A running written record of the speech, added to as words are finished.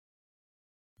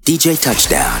DJ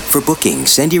Touchdown. For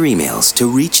bookings, send your emails to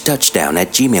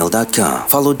reachtouchdown@gmail.com.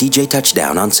 Follow DJ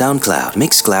Touchdown on SoundCloud,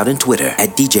 Mixcloud, and Twitter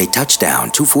at DJ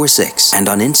Touchdown 246 and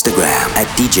on Instagram at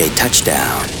DJ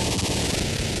Touchdown.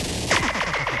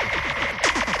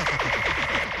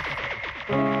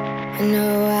 I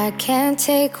know I can't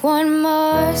take one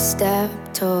more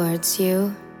step towards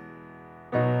you,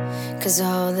 'cause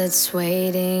all that's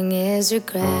waiting is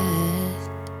regret.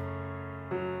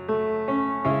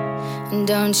 And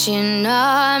don't you know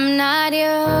I'm not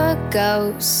your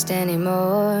ghost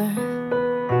anymore?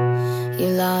 You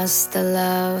lost the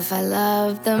love I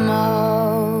loved the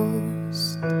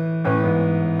most.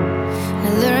 And I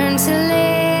learned to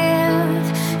live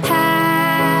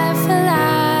half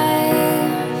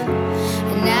alive,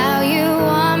 and now you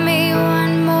want me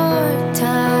one more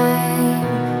time.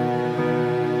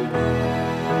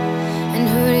 And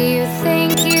who do you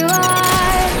think you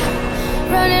are,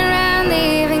 running around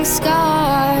leaving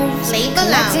scars,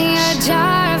 collecting a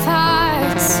jar of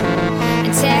hearts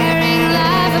and tearing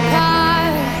love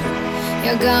apart?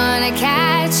 You're gonna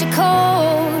catch a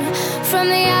cold from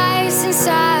the ice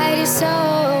inside your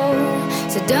soul,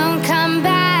 so don't come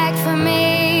back for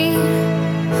me.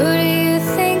 Who do you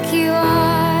think you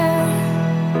are?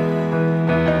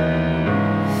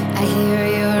 I hear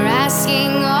you're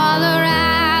asking all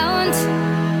around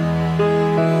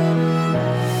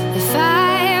if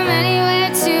I am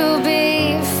anywhere to be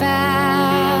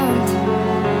found,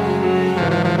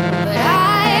 but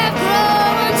I have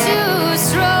grown too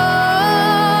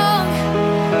strong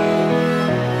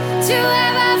to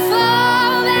ever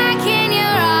fall back in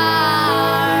your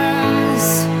arms.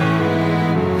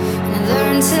 And I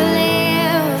learned to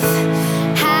live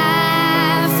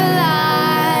half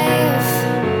alive,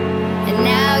 and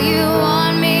now you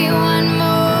want me one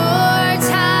more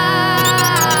time.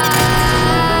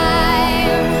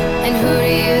 And who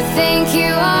do you think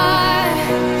you are,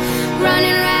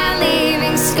 running around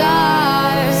leaving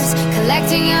scars,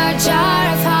 collecting your jar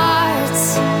of hearts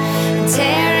and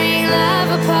tearing love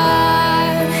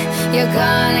apart? You're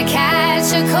gonna catch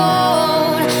a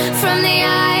cold from the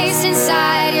ice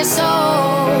inside your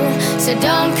soul, so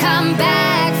don't come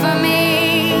back for me.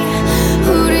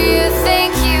 Who do you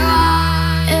think you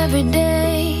are? Every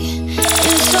day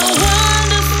is so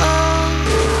wonderful,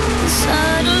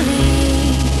 suddenly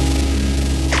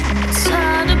it's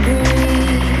hard to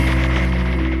breathe.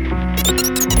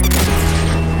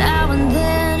 Now and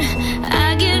then I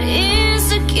get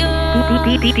insecure.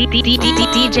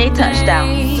 DJ Touchdown.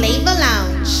 Flava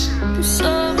Lounge. I'm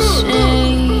so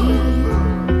ashamed.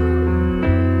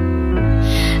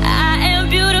 I am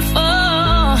beautiful,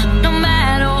 no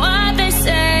matter what they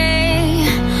say.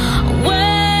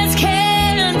 Words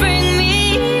can't bring me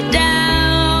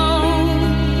down.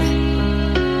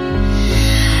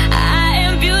 I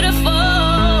am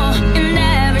beautiful in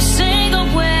every single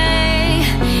way.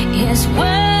 Yes,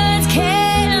 words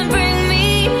can't bring me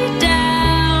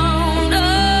down.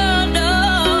 Oh no,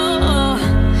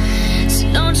 so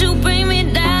don't you bring me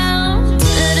down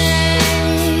today.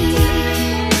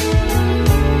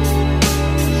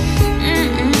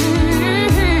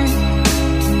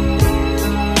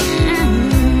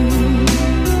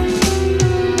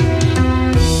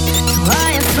 All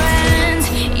your friends,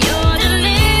 you're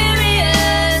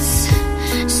delirious,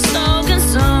 so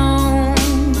consumed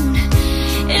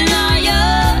in all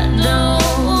your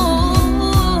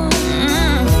doom.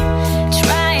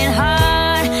 Trying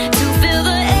hard to fill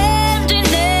the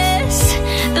emptiness,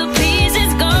 the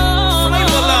pieces gone.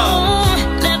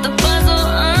 Left the puzzle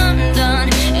undone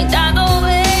and got the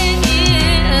way it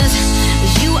is.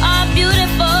 'Cause you are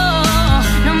beautiful,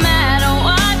 no matter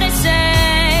what they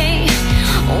say.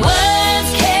 Words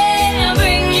can't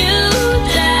bring you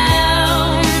down.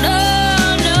 No,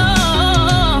 no.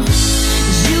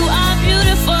 'Cause you are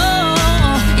beautiful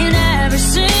in every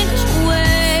single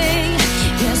way.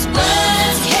 Yes,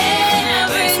 words can't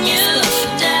bring you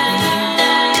down.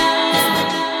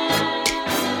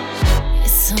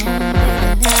 It's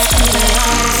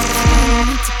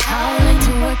to call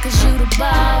into work 'cause you the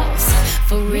boss.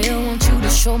 For real, want you to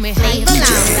show me how you Flava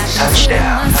feel.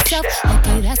 Lounge. Touchdown.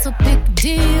 Okay, that's a big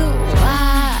deal.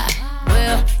 Why?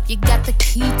 Well, you got the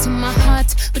key to my heart,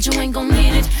 but you ain't gon'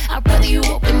 need it. I'd rather you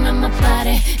open up my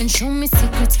body and show me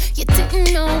secrets you didn't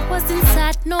know was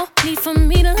inside. No need for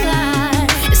me to lie.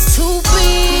 It's too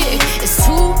big, it's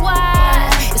too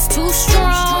wide, it's too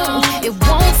strong, it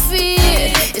won't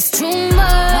fit. It's too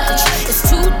much, it's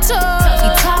too tough. He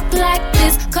talk like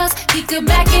this 'cause he could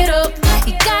back it up.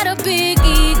 He got a big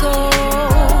ego,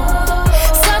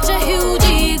 such a huge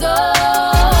ego.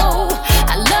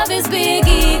 I love his big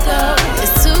ego.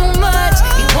 It's too much.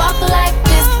 He walk like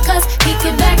this 'cause he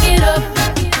can back it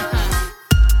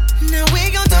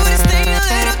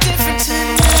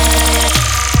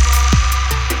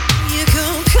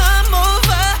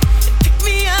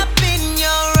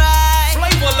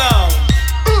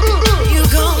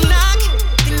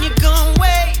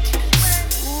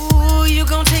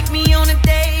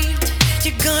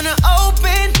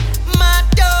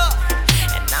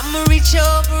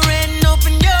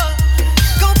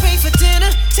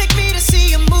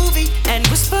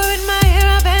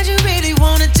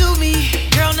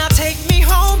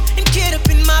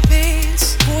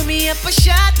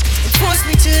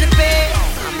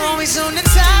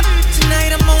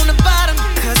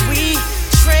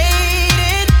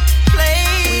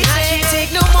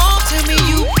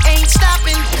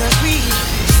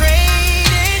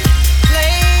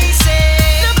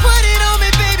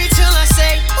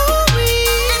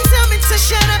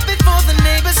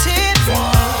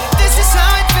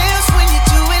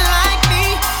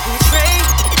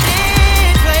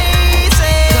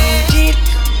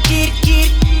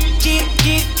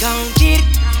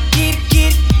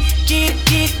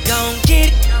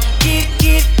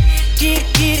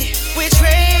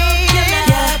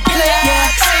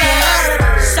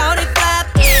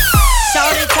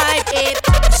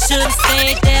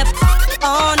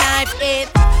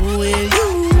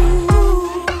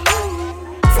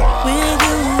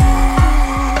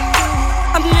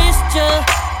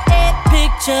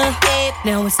ya.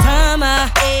 Now it's time I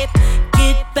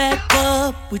get back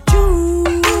up with you.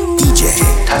 DJ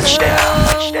Touchdown.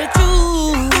 With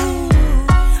you.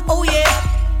 Oh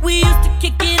yeah, we used to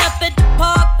kick it up at the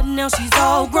park, but now she's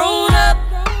all grown up.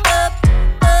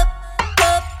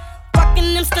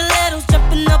 Rocking them stilettos,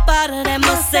 jumping up out of that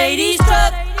Mercedes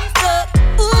truck.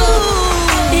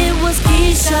 Ooh, it was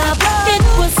Keisha, it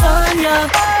was Sonya,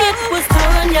 it was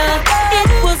Tanya, it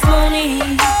was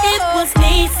Monique, it was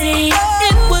Niecy,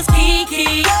 it was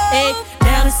Kiki. Hey,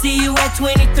 now to see you at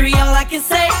 23, all I can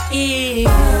say is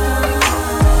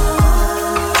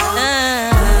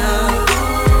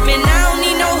man, I don't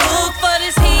need no hook for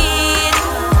this hit.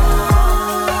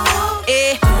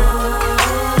 Eh,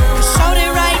 shorty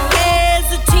right there's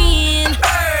a 10,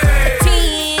 a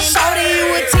 10. Shorty you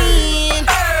a 10,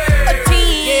 a 10.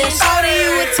 Yeah, shorty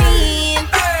you a 10,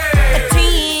 a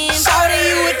 10. Shorty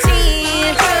you a 10.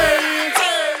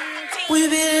 We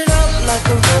beat it up like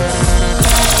a river.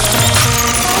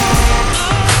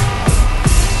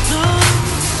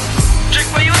 Chick,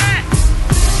 where you at?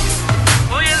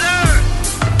 Oh, yes, sir.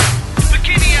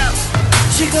 Bikini out.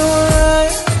 She gon'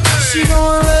 right, she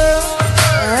gon' left,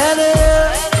 I had to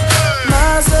help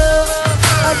myself.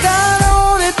 I got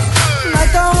on it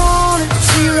like I want it.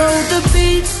 She rode the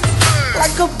beat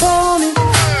like a pony.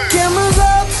 Cameras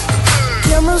up,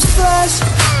 cameras flash.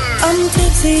 I'm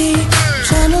tipsy,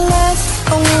 tryna last.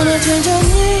 I wanna change her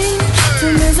name to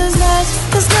Mrs. Nash.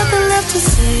 There's nothing left to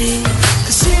say,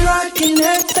 'cause she rockin'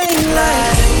 that thing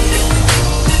like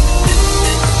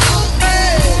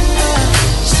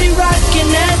she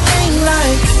rockin' that thing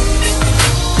like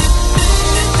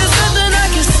there's nothing I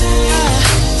can say.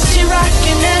 She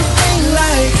rockin' that thing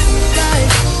like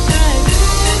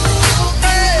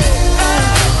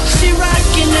she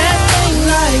rockin' that thing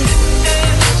like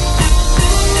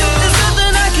there's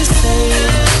nothing I can say.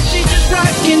 She just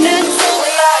rockin' that thing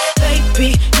like baby,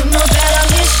 you know that I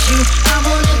miss you. I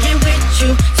wanna get with you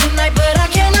tonight, but I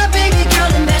cannot, baby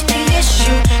girl, and that's the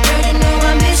issue. Girl, you know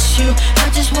I miss you. I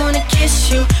just wanna kiss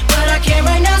you, but I can't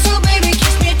right now, so baby,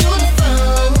 kiss me through the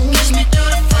phone. Kiss me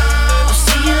through the phone. I'll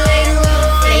see you later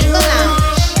on.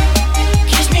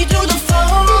 Kiss me through the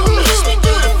phone. Kiss me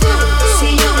through the phone.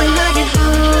 See you when I get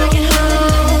home.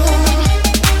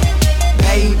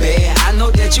 Baby, I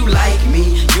know that you like me.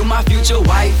 You my future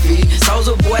wifey.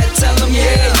 Soulja Boy, tell him,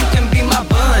 yeah, you can be my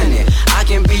bunny. I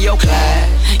can be your Clyde.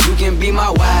 You can be my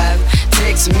wife.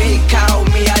 Text me, call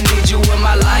me, I need you in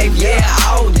my life. Yeah,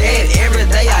 all that, every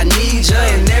day I need you.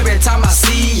 And every time I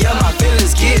see you, my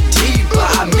feelings get deeper.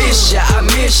 I miss you, I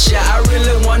miss you. I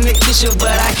really wanna kiss you,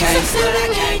 but I can't.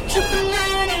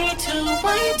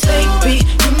 Baby,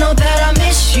 you know that I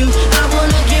miss you. I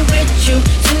wanna get with you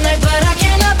tonight, but I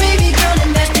cannot, baby girl,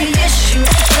 and that's the issue.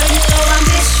 Girl, you know I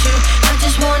miss you. I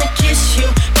just wanna kiss you,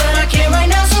 but I can't right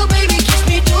now, so baby, kiss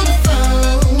me through the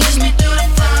phone. Kiss me through the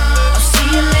phone. I'll see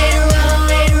you later on,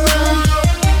 later on.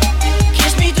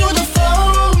 Kiss me through the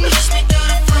phone. Kiss me through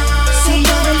the phone. See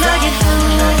you when I get home.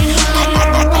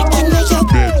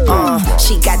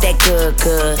 She got that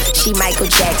good. She Michael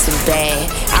Jackson bad.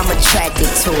 I'm attracted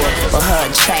to her, but her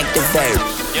attractive verb.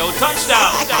 Yo,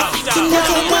 touchdown. I can make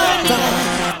your bed right.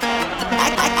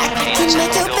 I can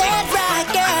make your bed right,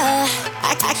 girl.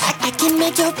 I can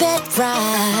make your bed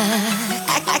right.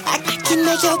 I can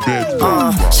make your bed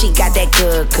right. She got that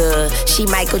good. She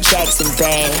Michael Jackson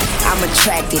bad. I'm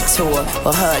attracted to her,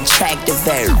 but her attractive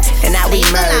verb. And now we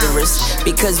murderers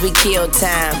because we kill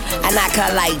time. I knock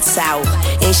her lights out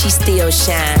and she still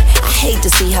shine. I hate to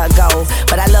see her go,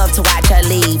 but I love to watch her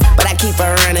leave. But I keep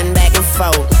her running back and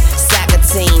forth. Soccer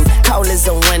team, cold as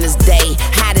a winter's day,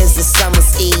 hot as a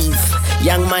summer's eve.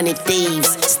 Young money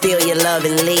thieves, steal your love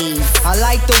and leave. I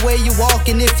like the way you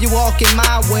walkin' if you walkin'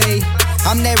 my way.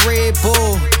 I'm that Red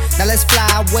Bull, now let's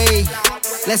fly away.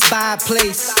 Let's buy a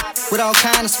place with all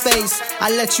kind of space. I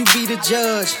let you be the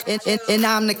judge, and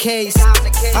I'm the case.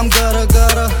 I'm gutter,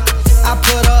 I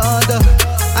put her under.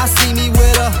 I see me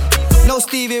with her, no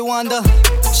Stevie Wonder.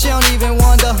 She don't even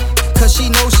wonder, 'cause she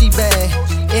knows she bad.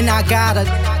 And I got a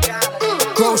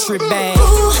grocery bag.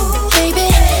 Ooh, baby,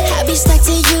 I be stuck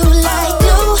to you like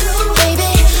glue.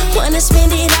 Baby, wanna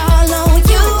spend it all on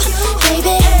you.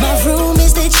 Baby, my room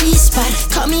is the G-spot.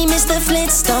 Call me Mr.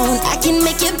 Flintstone. I can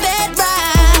make your bed rock.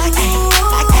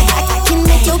 I can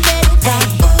make your bed rock.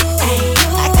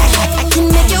 I can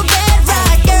make your bed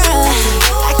rock, girl.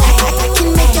 I can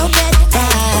make your bed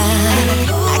rock.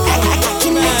 I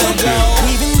can make your bed.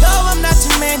 Even though I'm not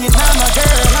your man, you're not my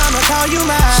girl. I'ma call you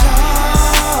mine.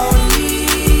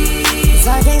 'Cause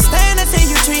I can't stand to see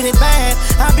you treated bad.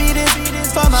 I'll be this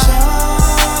for my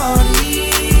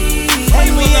shorty. Hey,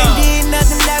 we ain't did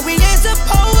nothing that we ain't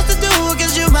supposed to do,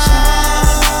 'cause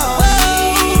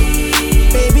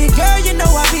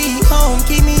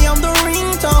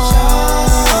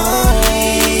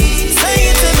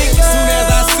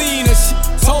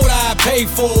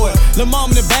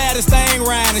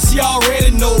down and she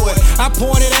already know it. I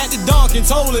pointed at the dunk and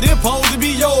told her this supposed to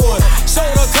be yours. Showed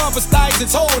her a couple stikes and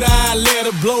told her I'd let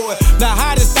her blow it. The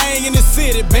hottest thing in the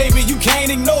city, baby, you can't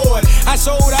ignore it. I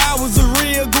showed her I was a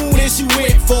real goon and she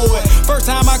went for it. First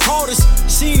time I caught her,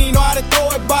 she didn't know how to throw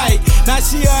it back. Now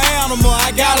she an animal,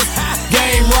 I got her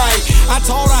game right. I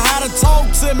taught her how to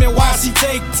talk to me while she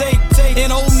take,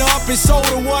 and open up and show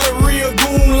her what a real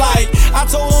goon like. I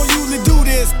told her don't usually do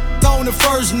this on the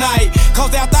first night,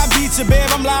 cause after I beat you, babe,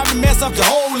 I'm liable to mess up your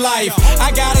whole life.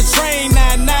 I got a train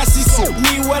now she suit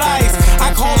me with ice.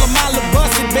 I call her my little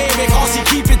busted baby, cause she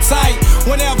keep it tight.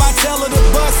 Whenever I tell her to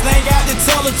bust, I ain't got to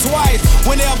tell her twice.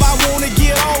 Whenever I wanna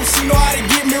get on, she know how to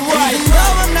get me right. Even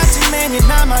though I'm not your man, you're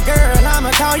not my girl,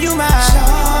 I'ma call you my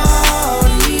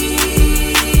shorty.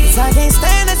 Cause I can't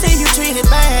stand to see you treated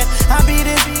bad. I beat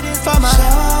it for my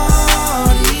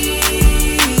shorty.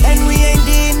 And we ain't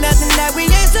did nothing that we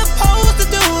ain't supposed to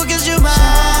do, cause you my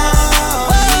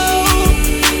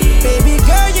baby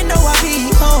girl, you know I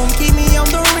be home. Keep me on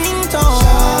the ringtone.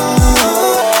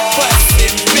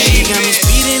 She got me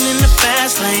speeding in the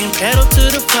fast lane, pedal to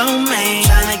the floor, man.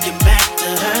 Tryna get back to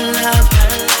her love.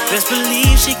 Best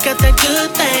believe she got that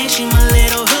good thing. She my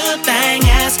little hood thing.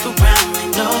 Ask around, they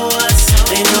know us.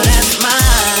 They know that's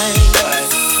mine.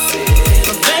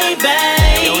 But baby,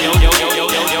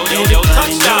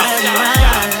 touchdown.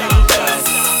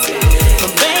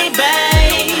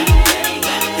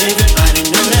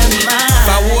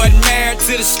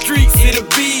 To the streets, it'll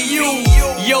be you.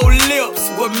 Your lips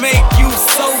will make you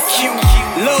so cute.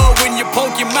 Love when you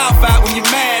poke your mouth out when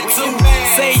you're mad too.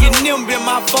 Say your nimble in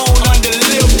my phone under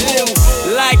lip boo.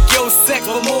 Like your sex,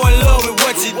 but more in love with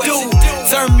what you do.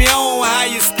 Turn me on how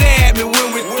you stab me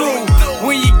when we're through.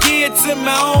 When you get to me,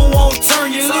 I don't want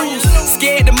turn you loose.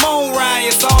 Scared to moan right,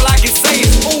 it's all I can say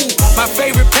is ooh. My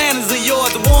favorite panties are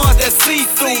yours, the ones that see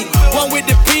through. One with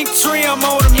the pink trim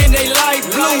on them and they light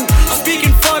blue.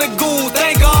 Speaking for the goons,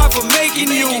 thank God for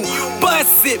making you.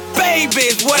 Bust it,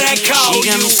 baby, is what I call you. She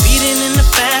got me speeding in the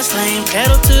fast lane,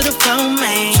 pedal to the floor,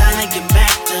 man. Tryna get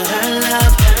back to her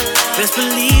love. Best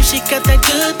believe she got that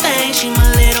good thing. She my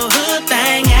little hood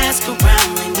thing. Ask around,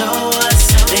 they know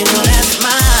us. They know that's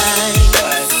mine.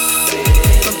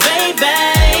 But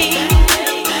baby,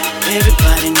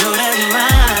 everybody know that's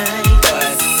mine.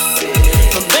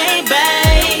 But baby,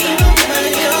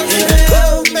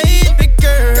 oh baby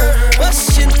girl,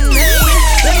 what's your name?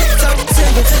 Let me talk to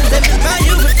you, let me buy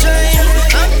you a drink.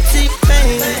 I'm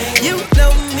T-Pain, you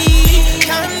know me.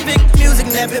 Convict music,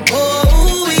 never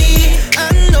boy.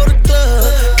 I know the club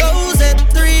goes at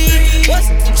 3. What's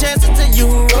the chances of you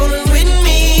rolling with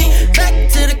me? Back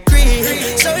to the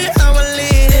crib, show you how I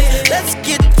live. Let's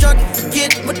get drunk,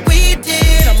 forget what we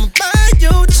did. I'ma buy you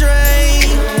a drink.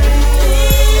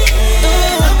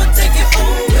 I'ma take it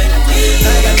home with me. I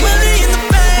got money in the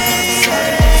bank.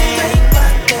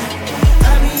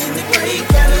 I be in the great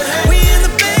Cadillac. We in the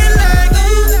bed like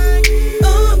ooh,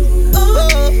 ooh,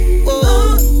 ooh,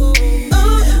 ooh,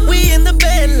 ooh. We in the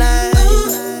bed like ooh,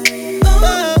 ooh,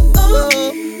 ooh,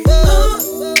 ooh.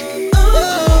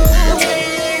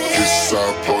 It's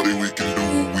our party, we can do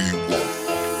what we want.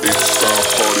 It's our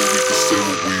party, we can say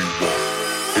what we want.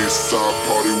 It's our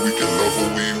party, we can love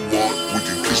what we want. We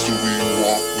can kiss what we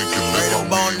want. We can live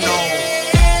what we want.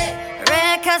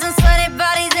 Red cousins, sweaty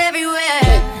bodies everywhere.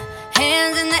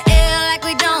 Hands in the air like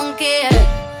we don't care.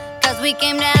 Cause we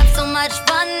came to have so much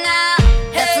fun now.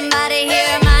 Have somebody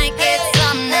here might get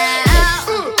some now.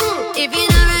 If you're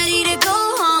not ready to go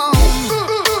home,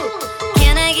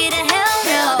 can I get a hell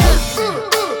no?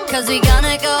 Cause we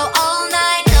gonna go all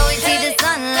night till we see the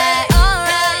sunlight.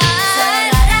 Alright. So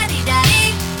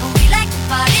la-da-dee-da-dee, we like to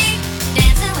party.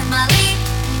 Dancing with Molly,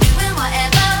 doing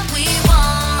whatever we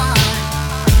want.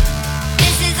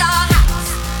 This is our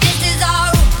house, this is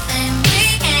our rules, and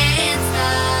we can't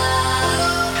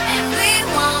stop, and we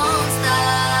won't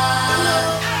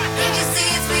stop. Can't you see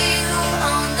it's we who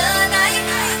own the night?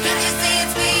 Can't you see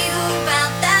it's we who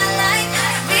found that light?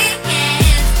 We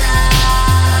can't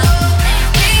stop, and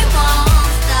we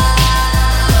won't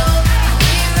stop.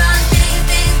 We run things,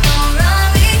 things gon' run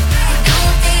me. We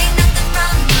don't take nothing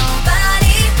from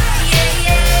nobody. Yeah,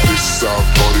 yeah. It's our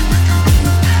party, we can do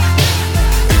what we want.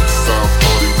 It's our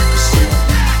party, we can say what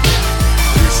we want.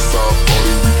 It's our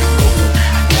party, we can love what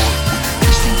we want. We can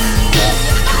kiss what we want.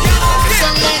 We can live So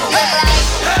live your life.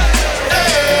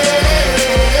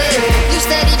 You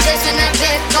steady chasing that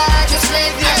big car, just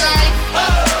live your life.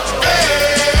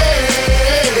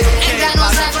 Ain't got no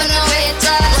time for no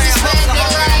haters, just live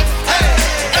your life.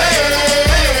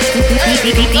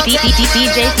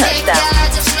 DJ Touchdown.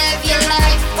 Just live your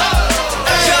life.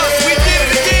 We did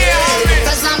it again, homie.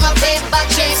 Cause I'm a paper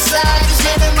chaser, just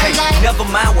live it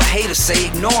Never mind what haters say,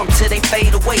 ignore them till they fade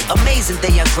away. Amazing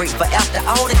they ungrateful after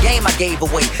all the game I gave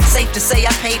away. Safe to say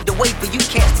I paved the way for you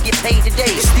cats to get paid today.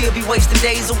 Still be wasting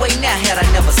days away now had I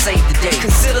never saved the day.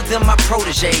 Consider them my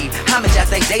protege, how much I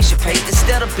think they should pay.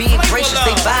 Instead of being gracious,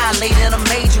 they violate in a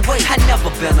major way. I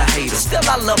never been a hater, still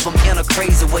I love them in a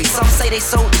crazy way. Some say they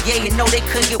sold the yay and know they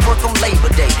couldn't get work on Labor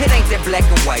Day. It ain't that black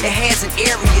and white, it has an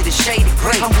area that's shaded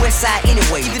gray. I'm west side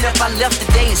anyway, even if I left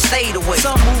today and stayed away.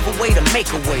 Some move away to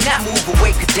make a way, not move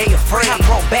away cause they afraid. I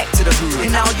brought back to the hood,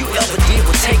 and all you ever did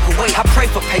was take away. I pray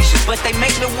for patience, but they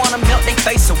make me wanna melt they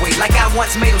face away. Like I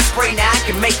once made them spray, now I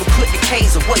can make them put the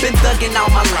K's away. Been thugging all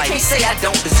my life, can't say I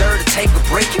don't deserve to take a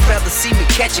break. You'd rather see me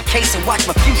catch a case and watch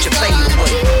my future fade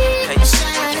away. Okay. That's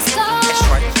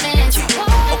right.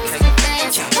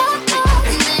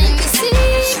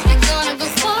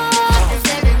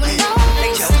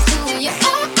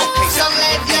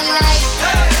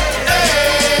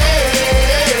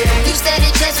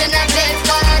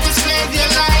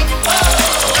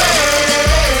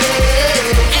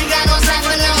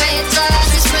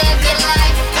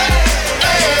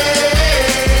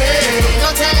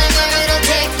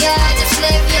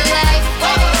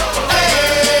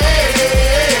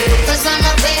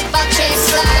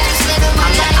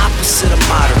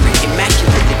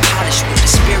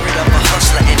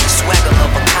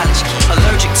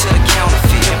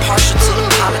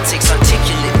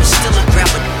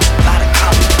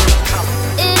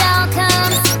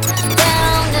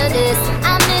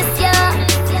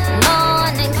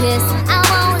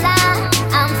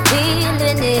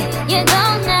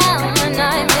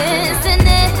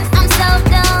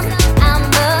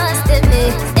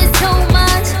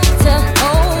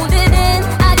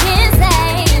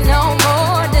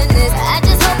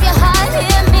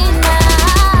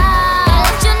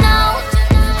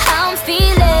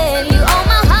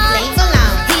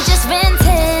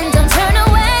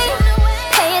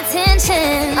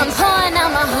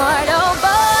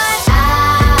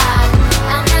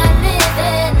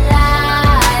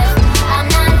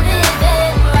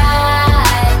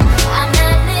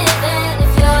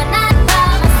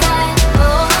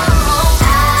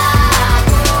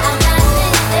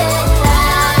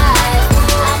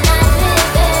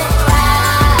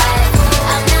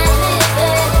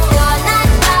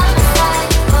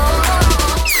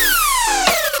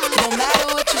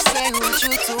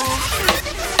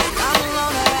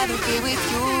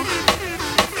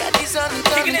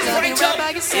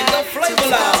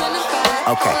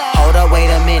 Okay, hold up, wait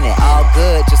a minute, all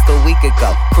good, just a week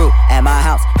ago. Crew at my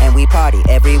house, and we party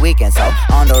every weekend. So,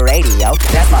 on the radio,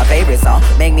 that's my favorite song.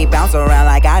 Make me bounce around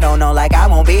like I don't know, like I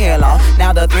won't be here long.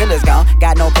 Now the thrill is gone,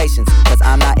 got no patience, cause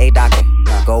I'm not a doctor.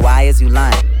 Go, why is you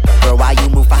lying? Girl, why you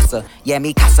move faster? Yeah,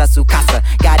 me casa su casa.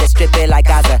 Got it stripping like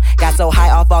Gaza. Got so high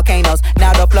off volcanoes,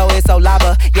 now the flow is so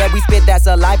lava. Yeah, we spit that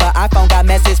saliva. iPhone got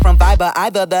message from Viber.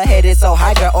 Either the head is so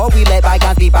hydra, or we let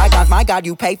bygones be bygones. My God,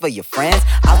 you pay for your friends.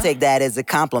 I'll take that as a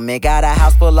compliment. Got a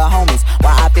house full of homies.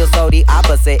 Why I feel so the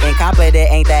opposite. Incompetent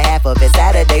ain't the half of it.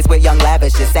 Saturdays with young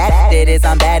lavish. It's sad it is,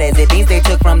 I'm bad as it. These they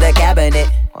took from the cabinet.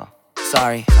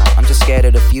 Sorry, I'm just scared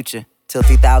of the future. Till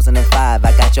 2005,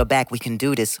 I got your back, we can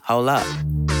do this. Hold up.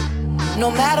 No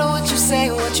matter what you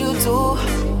say, what you do,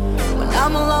 when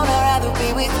I'm alone, I'd rather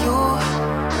be with you.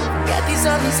 Got these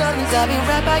other songs, I'll be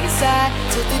right by your side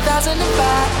till 2005.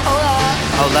 Hold up,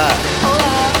 hold up,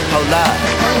 hold up,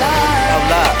 hold up,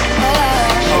 hold up,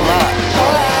 hold up,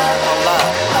 hold up, hold up,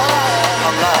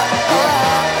 hold up,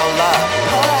 hold up,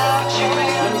 hold up.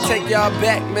 Let me take y'all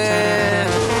back, man.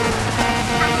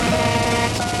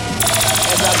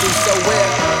 As I do so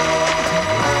well.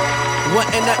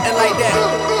 Wasn't nothing like that.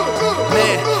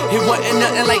 Man, it wasn't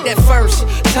nothing like that first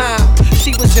time.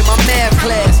 She was in my math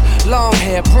class. Long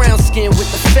hair, brown skin with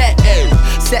the fat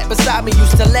ass. Sat beside me,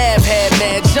 used to laugh, had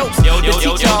mad jokes. The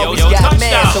teacher always got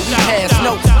mad, so we passed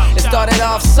notes. It started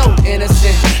off so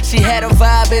innocent. She had a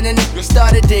vibe and then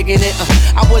started digging it.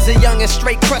 I was a young and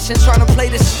straight crushing, trying to play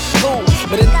this cool.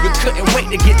 But a nigga couldn't wait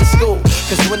to get to school.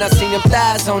 Cause when I seen them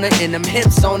thighs on her, and them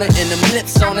hips on her, and them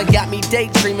lips on her, got me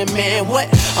daydreaming, man, what?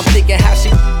 I'm thinking how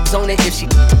she on it, if she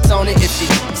on it, if she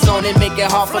on it, make it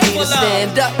hard for me to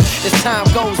stand up. As time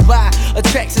goes by,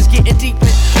 attractions getting deeper.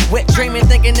 Wet dreaming,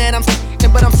 thinking that I'm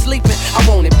but I'm sleeping. I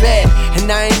want it bad,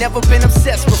 and I ain't never been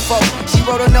obsessed before. She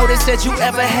wrote a note that said you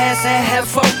ever had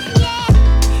folk.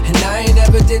 And I ain't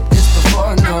never did this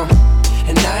before, no.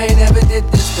 And I ain't never did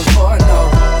this before,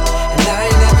 no. And I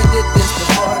ain't never did this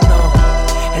before, no.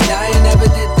 And I ain't never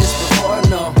did this before,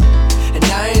 no. And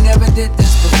I ain't never did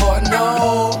this before,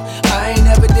 no. I ain't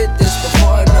never did this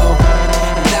before, no.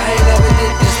 And I ain't never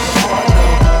did this before, no.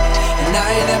 And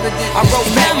I ain't never did this before, no. I wrote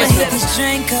back and said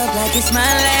drink up like it's my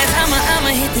last. I'ma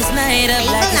hit this night up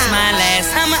like it's my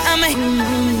last. I'ma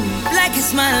like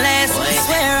it's my last. I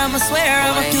swear I'ma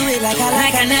do it like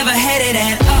I never had it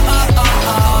at.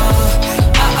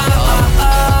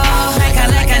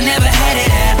 Like I never had it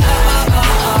at.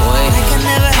 Like I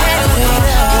never had it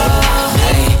at.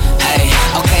 Hey,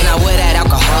 okay, now with that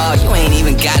alcohol, you ain't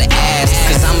even gotta ask.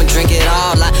 Cause I'ma drink it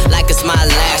all like it's my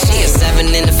last. She a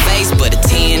 7 in the face, but a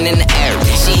 10 in the air.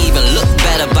 She even look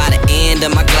better by the end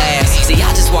of my glass. See,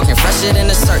 I just walking fresher than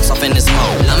the search off in this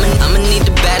mode. I'ma need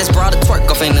the baddest broad to twerk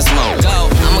off in this mode.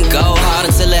 I'ma go hard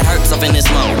until it hurts off in this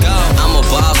mode. I'm a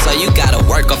boss, so you gotta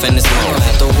work off in this mode.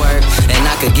 Have to work, and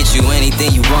I could get you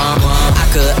anything you want.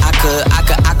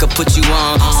 I could put you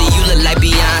on. See, you look like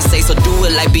Beyonce, so do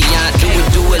it like Beyonce.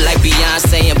 Do it like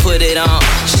Beyonce and put it on.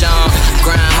 Sean,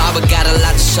 grind hard, but got a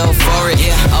lot to show for it.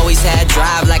 Always had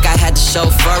drive like I had to show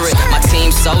for it. My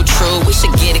team's so true, we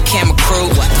should get a camera crew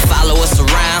to follow us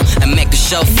around and make a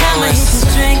show for I'ma us. hit this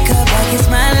drink up like it's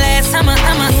my last. I'ma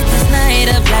hit this night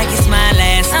up like it's my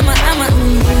last. I'ma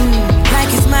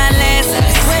like it's my last. I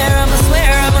swear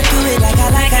I'ma do it like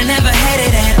I never had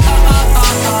it at.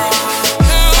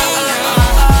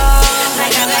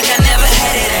 Like I never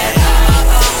had it at.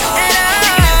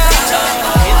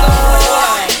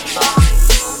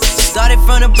 Started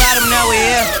from the bottom, now we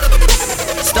here.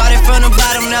 Started from the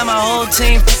bottom, now my whole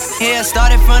team here.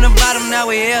 Started from the bottom, now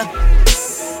we here.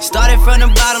 Started from the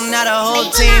bottom, now the whole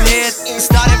team here.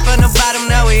 Started from the bottom,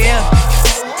 now we here.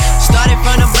 Started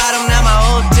from the bottom, now my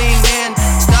whole team in.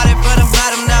 Started from the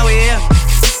bottom, now we here.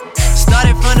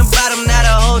 Started from the bottom, now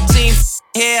the whole team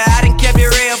here. I done kept it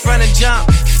real from the jump.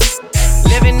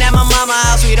 Living at my mama's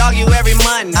house, we'd argue every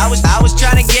month. I was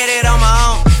trying to get it on my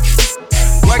own.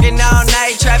 Working all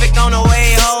night, traffic on the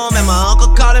way home, and my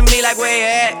uncle calling me like, where you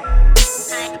at?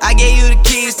 I gave you the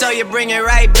keys, so you bring it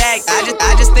right back. I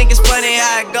just think it's funny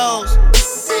how it goes.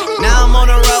 Now I'm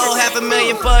on the road,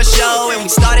 $500,000 for a show, and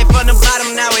we started from the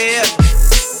bottom, now we're here.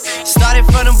 Started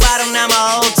from the bottom, now my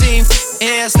whole team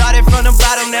here. Started from the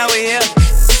bottom, now we're here.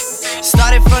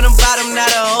 Started from the bottom, now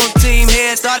the whole team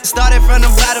here. Started from the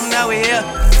bottom, now we're here.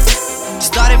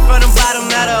 Started from the bottom,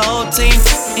 now the whole team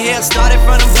here. Started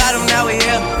from the bottom, now we're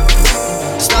here.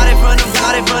 Started from the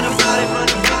bottom,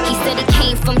 He said he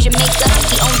came from Jamaica,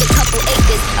 he owned a couple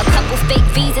acres, a couple fake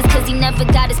visas, cause he never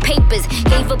got his papers.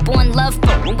 Gave up on love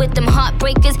with them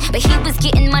heartbreakers, but he was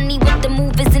getting money with the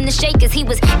movers and the shakers. He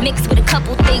was mixed with a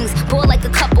couple things, bought like a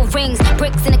couple rings,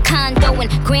 bricks in a condo and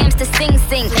grams to sing.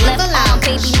 Left arm,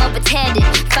 baby mother tatted,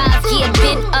 5-year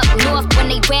been up north when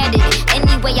they ratted.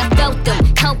 Anyway, I felt them,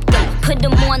 helped them, put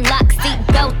them on lock, seat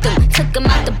belt them, took them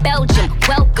out to Belgium,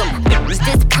 welcome. Was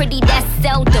this pretty, that's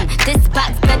seldom. This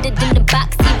box better than the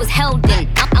box he was held in.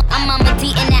 I'm Mama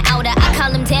D in the outer. I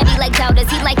call him Daddy like doubters.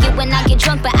 He like it when I get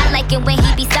drunk, but I like it when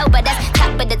he be sober. That's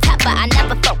top of the top, but I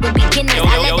never fuck with beginners. I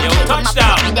let him play with my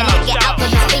phone and then I get out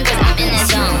with his fingers. I'm in the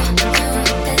zone.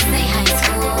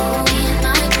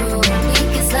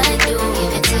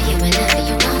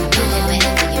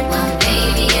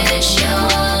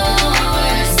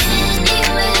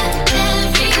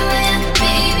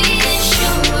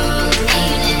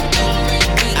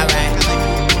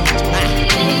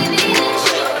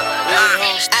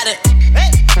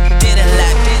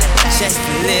 Just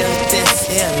to live this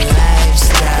here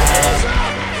lifestyle.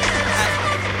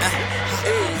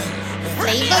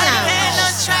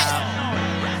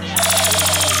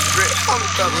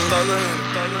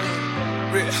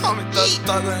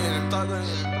 Flava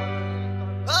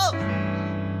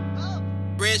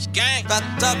Rich gang,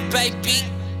 fucked up baby.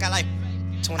 Got like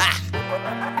 20.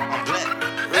 I'm glad.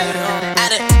 I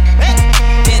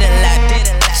did a lot,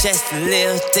 just to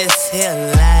live this here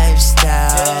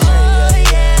lifestyle.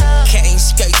 Came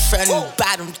straight from the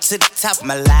bottom to the top of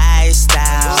my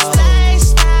lifestyle.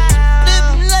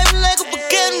 Living life like a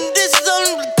beginning, this is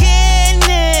only the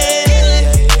beginning.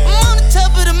 I'm on the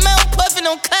top of the mountain, puffing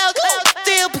on clouds,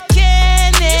 still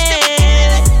beginning.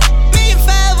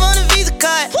 $1,500,000 on a Visa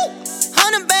card,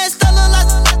 100 bands, still look like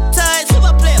ties.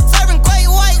 Serving great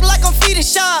white like I'm feeding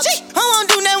sharks. I won't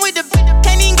do nothing with the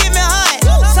can't even give me a heart.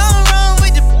 Something wrong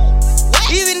with the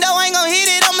even though I ain't gon' hit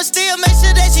it, I'ma still make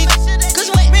sure that she. Cause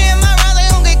me and my round,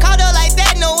 they don't get caught up like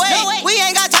that, no way. We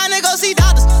ain't got time to go see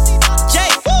doctors.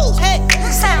 Jay, hey,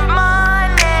 send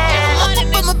money. I'ma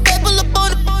put my paper up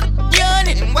on the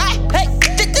yawning. Why? Hey,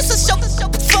 this a show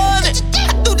performance.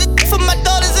 I do this for my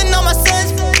daughters and all my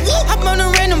sons. I'm on the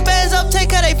random bands up,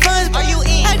 take how they funds. Are you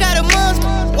in? I got a month,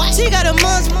 she got a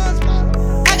month.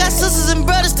 I got sisters and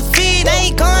brothers to feed.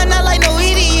 I ain't going out like no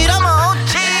idiot. I'm a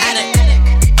OG.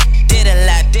 Did a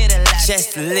lot,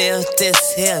 just to live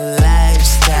this here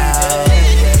lifestyle.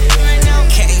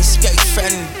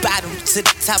 to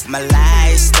the top of my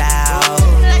lifestyle.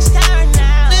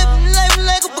 Living life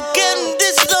like a beginning,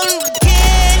 this is only the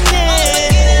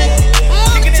beginning.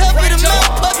 Tougher than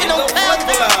motherfucking on clouds,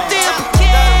 still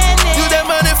beginning. Use that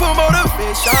money for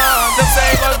motivation. Them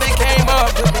same ones they came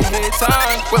up with me hit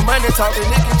time. When money talking,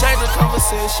 it can change the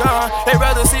conversation. They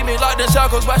rather see me locked in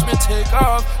shackles, watch me take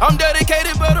off. I'm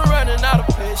dedicated, but I'm running out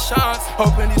of patience.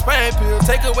 Hoping these pain pills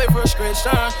take away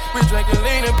frustration. We drinking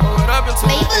lean and pour it up until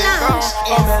it gone.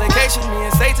 On medication, me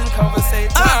and Satan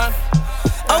conversate time.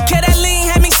 Okay, that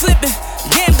lean had me slipping.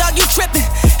 Damn, dog, you tripping.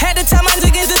 Had to tell my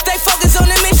niggas to stay focused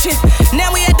on the mission.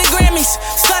 Now we at the Grammys,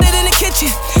 started in the kitchen.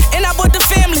 And I bought the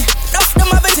family, off them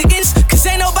other tickets. Cause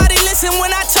ain't nobody listen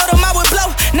when I told them I would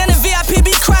blow. None of VIP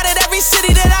be crowded every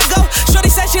city that I go. Shorty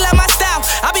said she like my style.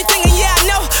 I be thinking, yeah, I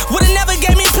know. Would've never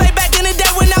gave me play back in the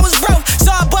day when I was broke.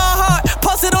 So I ball hard,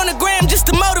 posted on the gram just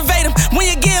to motivate them. When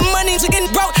you getting money to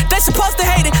getting broke, they supposed to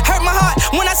hate it. Hurt my heart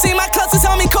when I see my closest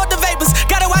homie caught the vapors.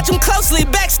 Gotta watch them closely.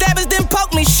 Backstabbers didn't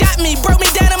poke me, shot me, broke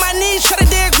me down on my knees, try to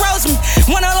Derrick Rose me.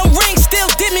 One of them rings still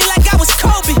did me like I was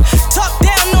Kobe. Talk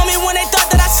down on me when they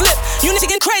thought that I slipped. You niggas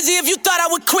get crazy if you thought I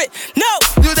would quit. No!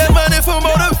 Use that money for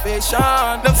motivation.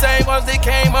 Them same ones they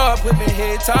came up with me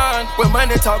hit time. When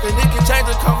money talking, it can change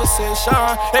the conversation.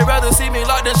 They rather see me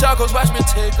locked in shackles, watch me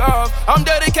take off. I'm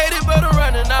dedicated, but I'm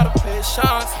running out of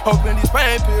patience. Hoping these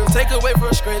pain pills take away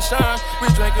frustration. We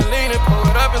drinking lean and pour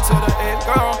it up until the head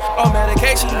gone. On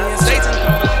medication, me and Satan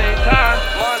conversate time.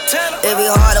 It be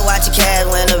hard to watch a cat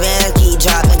when the van keep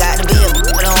dropping. Got to be a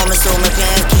but I'm assuming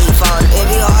pants keep falling. It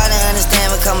be hard to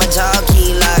understand because my jaw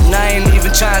keep locking. And I ain't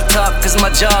even trying to talk cause my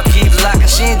jaw keep locking.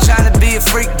 She ain't trying to be a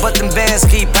freak but them bands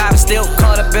keep popping. Still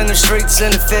caught up in the streets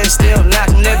and the feds still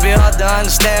knocking. It be hard to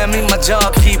understand me, my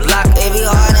jaw keep locking. It be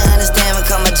hard to understand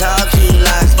because my jaw keep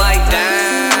locking. Bite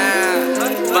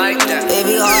down, bite down. It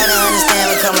be hard to understand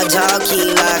because my jaw keep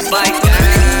locking. Bite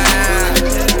down,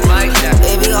 bite down.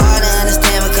 It be hard to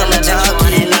understand because my jaw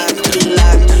keep locking.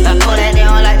 I know that they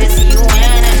don't like to see you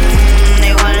winning.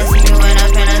 They wanna see you in a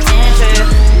penitentiary.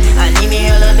 I need me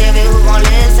a little baby who gon'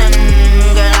 listen.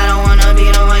 Girl, I don't wanna be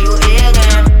the one you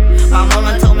ignorant. My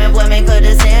mama told me, boy, make a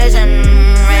decision.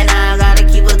 Right now I gotta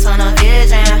keep a ton of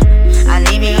vision. I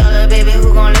need me a little baby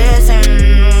who gon' listen.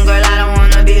 Girl, I don't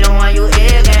wanna be the one you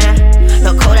ignorant.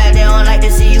 The code that they don't like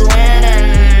to see you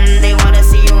winning. They wanna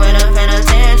see you in a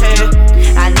penitentiary.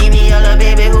 I need me a little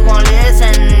baby who gon'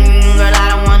 listen. Girl,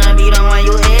 I don't wanna be the one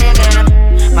you ignorant.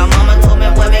 My mama told me,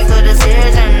 boy, make a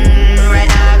decision. Right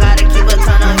now I gotta keep a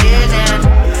ton of vision.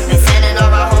 They sending all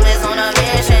my homies on a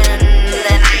mission.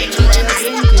 And I ain't doing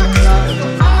nothing.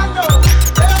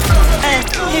 Hey,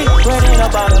 what ain't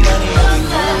about the money?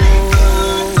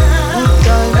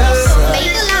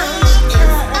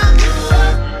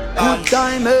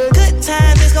 Good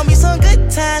times, it's gonna be some good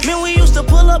times. Man, we used to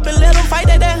pull up and let them fight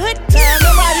at that hood time.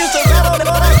 Nobody used to rap on the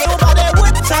phone, I know about that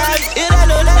wood time. It ain't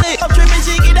no let it up, trippin',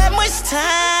 she get that much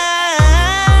time.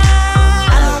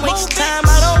 I don't waste time,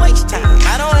 I don't waste time.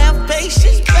 I don't have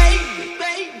patience, baby.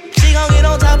 She gon' get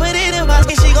on top of it, if I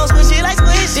think she gon' squish it like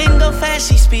squish. She can go fast,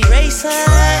 she speed racing.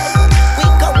 We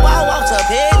go wild, walks up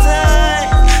head time.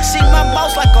 She my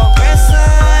boss like a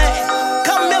grandson.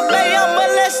 Come here, play, I'm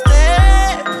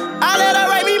molested. I let her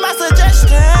write me my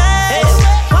suggestions.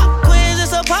 Pop quiz,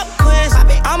 it's a pop quiz.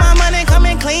 All my money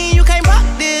coming clean, you can't rock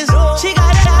this. She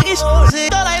got that doggy shit,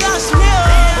 so like lost milk.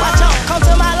 Watch out, come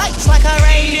to my lights like a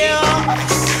reindeer.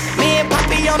 Me and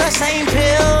Poppy on the same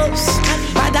pills.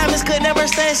 My diamonds could never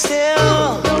stand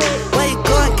still. Where you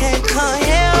going, can't come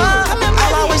here.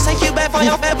 I'll always take you back for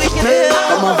your bed, we can live.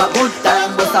 Come on, back good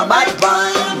time, but a bad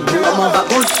wine. Come on, back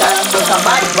good time, but a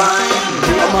bad wine.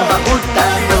 Come on, back good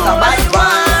time, but a bad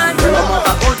wine. Come on,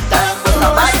 back good time, but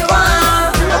a bad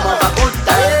wine. Come on, back good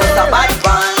time, but a bad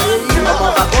wine. Come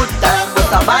on, back good time,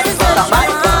 but a bad wine.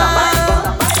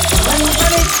 Wine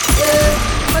for it,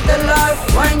 yeah. But the Lord,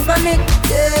 wine for me,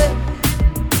 yeah.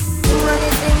 Do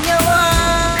anything you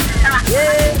want,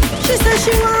 yeah. She said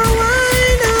she want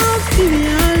wine up, give me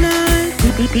all night.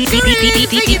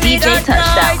 DJ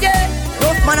Touchdown.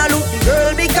 Rough man a look the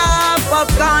girl because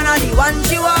popcorn are the one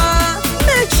she want.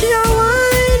 Make sure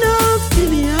wine up, give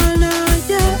me all night,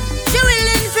 yeah. She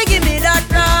willing to give me that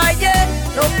ride, yeah.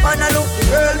 Rough man a look the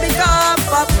girl because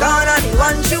popcorn are the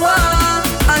one she want.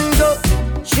 And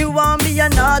she want be a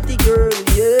naughty girl,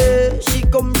 yeah. She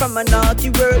come from a naughty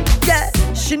world, yeah.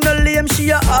 She no lame, she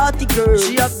a hearty girl.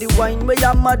 She have the wine where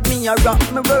you mad me, a rock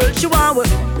me world. She want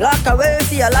to lock away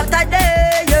for a lot of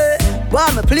day, yeah.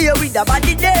 Want me play with the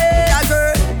body day, a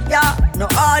girl, yeah. No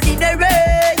ordinary,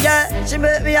 yeah. She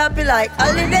make me happy like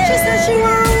holiday. She said she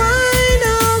want wine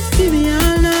up, give me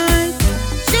all night.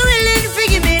 She willing to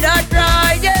give me that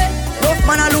ride, yeah.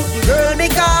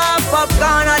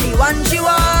 one she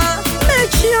want.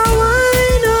 Make sure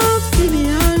wine up for me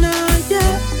all night,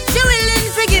 yeah. She willing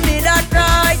to give me that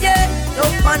ride, yeah. No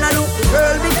man a look the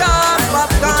girl because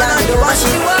popcorn and the one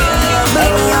she want.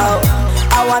 Anyhow,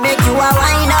 I wanna make you a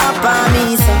wine up on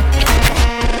me, so.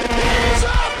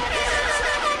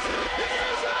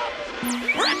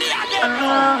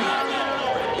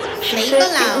 She said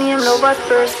pick me and love at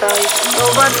first sight.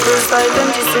 Love at first sight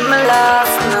and she see me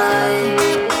last night.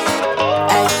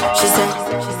 Hey, she said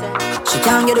she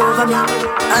can't get over me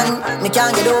and me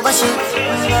can't get over she.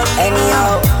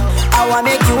 Anyhow, I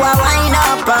wanna make you a wine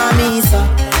up on me, so.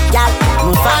 Girl,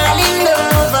 me fall in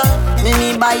love.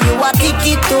 Me buy you a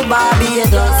ticket to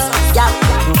Barbados. Girl,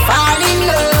 me fall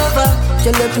in love.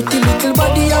 Tell your pretty little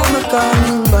body how me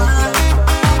coming back.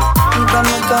 Me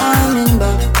coming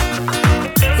back.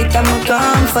 It's a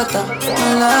comforter,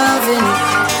 I'm loving it.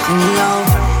 Now,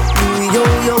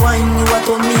 you wine, you a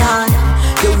turn me on.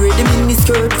 You ready mini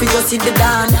skirt for you see the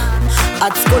dawn.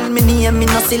 At school me name me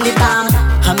no silly time.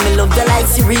 And me love you like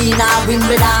Serena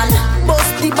Wimbledon.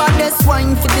 Bust the baddest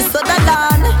wine for the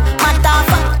Sutherland.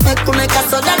 Matafa, make a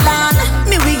Sutherland.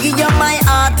 Me will give you my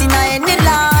heart in any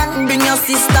land. Bring your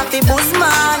sister fi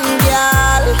Bushman,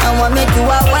 girl. I wanna make you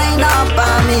a wine up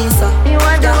on me, so. You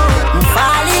want to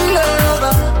fall in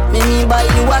love. Me buy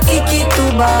you a ticket to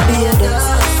Barbados.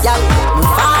 Y'all, me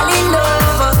fall in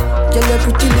love. Tell your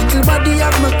pretty little body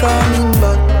have me coming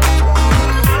back.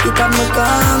 It have me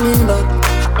coming back.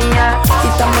 It have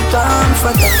me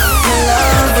comforter. Me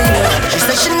loving it. She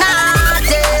said she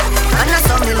naughty, and I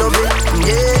saw me love it.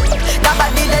 Yeah, that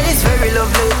body that is very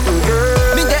lovely.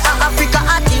 Yeah. Me there Africa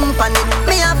I think on it.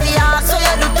 Me have the ask so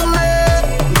you do to me.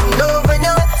 Loving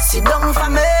you. Sit down for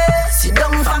me. Sit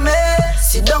down for me.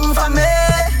 Sit down for me.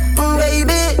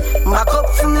 Baby, back up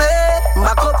for me,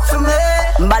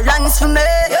 balance for me,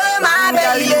 you're my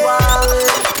baby.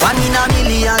 One in a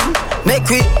million, make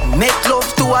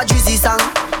love to a juicy song.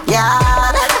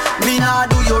 Yeah, me nah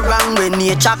do you wrong when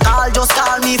nature call, just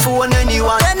call me phone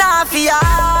anyone. Then I feel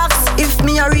ask if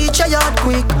me a reach a yard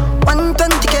quick.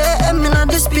 120 km in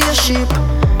a spaceship.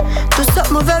 To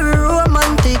something very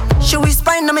romantic. She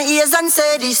whisper in my ears and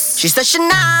say this. She said she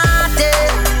naughty,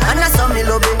 and I saw me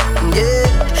love it. Yeah,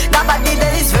 that body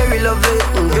there is very lovely.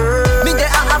 Girl, me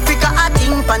there Africa I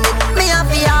think on it. Me have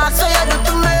the heart so you do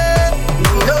to me.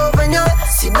 Loving you,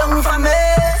 sit down for me,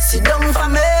 sit down for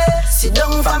me, sit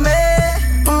down for me.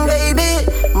 Baby,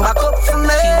 back up for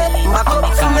me,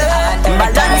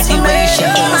 balance for me.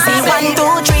 Easy 1,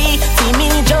 2, 3. See me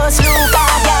just look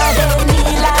at her, me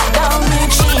like down the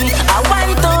tree. I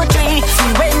 1, 2, 3.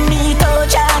 See when me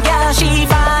touch a girl, she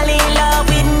fall in love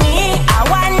with me. I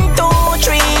 1, 2,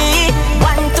 3.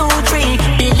 1, 2, 3.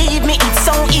 Believe me, it's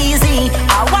so easy.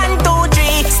 I 1, 2,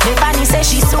 3. Stephanie says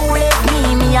she so left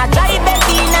me. Me I drive back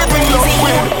in a crazy.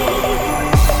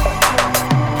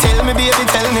 Tell me, baby,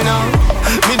 tell me now.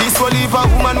 Me this will leave a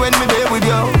woman when me there with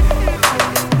you.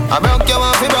 I broke you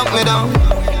off, you broke me down.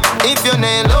 If you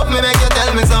ain't love me, make you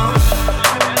tell me so.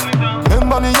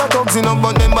 Remember me a toxin up,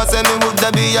 but remember say me would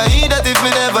be a idiot if me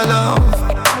never love.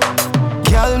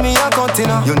 Girl, me a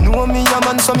cutting up. You know me a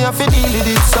man, so me a fi deal with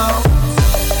it, so.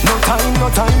 No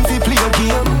time fi play a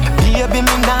game. Baby,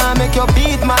 me nah make you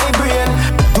beat my brain.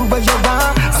 Do what you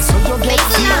want, so you get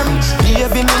fame.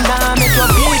 Baby, me nah make you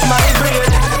beat my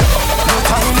brain.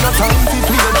 No time fi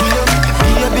play a game.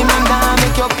 Baby, me nah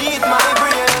make you beat my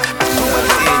brain. Do what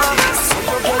you want, so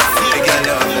you get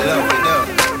fame. I love you,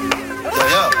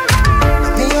 yo.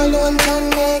 Me alone can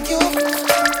make you.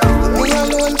 Me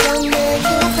alone can make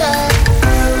you cry.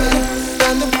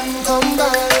 When the come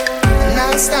back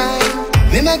next time,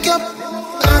 me make you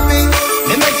happy.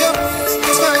 Me make you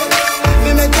smile.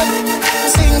 Me make you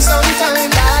sing sometime.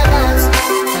 La la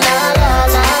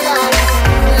la la la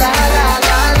la la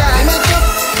la la. Me make you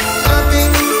happy.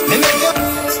 Me make you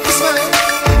smile.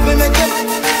 Me make you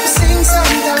sing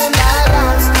sometime. La la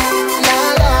la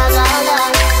la la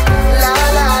la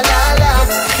la la la.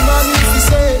 Mommy fi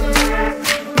say,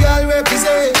 girl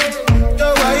represent. The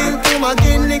wild to my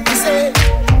kinlick fi say.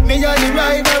 Me a the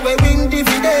rider we win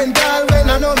dividend. All when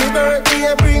I know me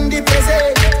birthday bring the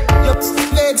present. You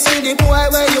vex with the boy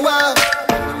where you are.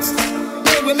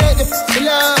 Baby make the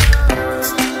love.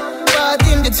 Part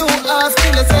in the 2 half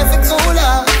till it's every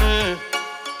cooler.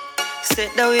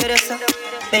 Sit down with us,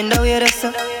 bend down with us,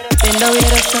 bend down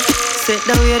with us, sit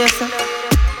down with us.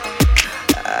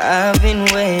 I've been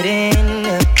waiting.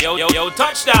 Yo,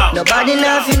 touchdown. Nobody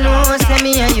nothing know, say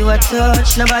me and you a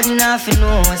touch. Nobody nothing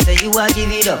know, say you a give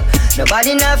it up.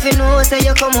 Nobody nothing know, say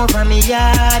you come over me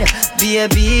yard.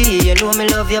 Baby, you know me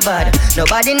love your body.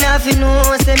 Nobody nothing know,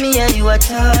 say me and you a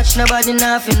touch. Nobody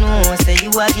nothing know, say you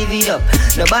a give it up.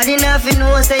 Nobody nothing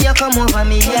know, say you come over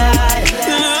me yard.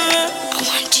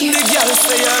 The girl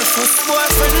say her first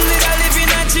boyfriend did I live in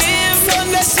a gym.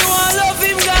 Sunday she want love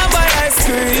him, gone buy ice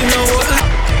cream. No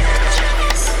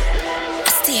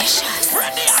Station.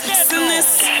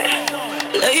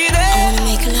 Lady, I wanna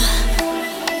make love.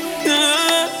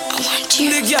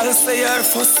 the girl say her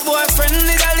first boyfriend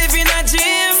did I live in a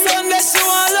gym. Sunday she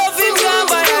want love him, gone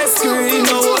buy ice cream.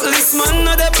 No this man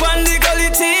not up on the gully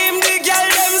team. The girl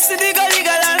them see the gully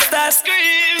girl and start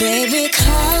scream. Baby,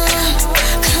 come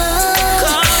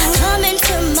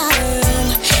into my room.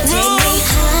 Take me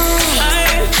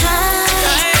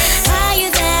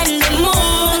higher than the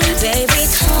moon. Baby,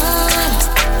 come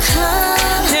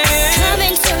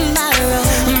into my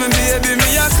room. Baby, me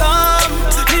a come.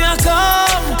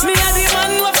 Me a the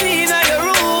man who be in your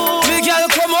room. Me girl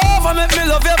come over, make me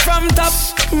love you from top.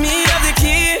 Me a the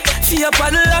key for your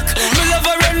padlock. Me love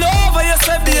her run over, you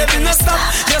say baby no stop.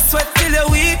 You sweat till you're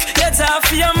weak, you jaw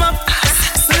for your map.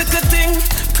 Little thing,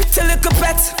 pretty little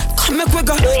pet. Come make we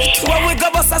go, when we go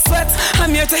bust a sweat.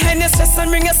 I'm here to end your stress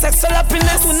and bring your sexual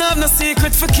happiness. We don't have no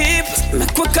secret for keep.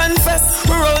 Make we confess,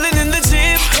 we're rolling in the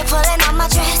Jeep. You're pulling on my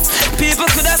dress. People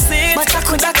could have seen, but I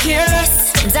could have careless.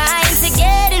 Dying to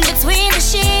get in between the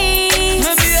sheets.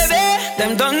 My baby,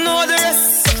 them don't know the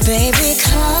rest. Baby,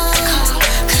 come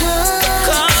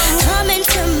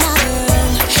into my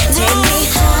room. Take me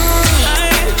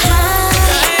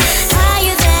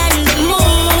higher than the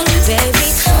moon. Baby,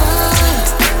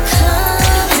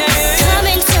 come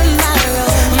into my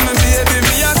room. My baby,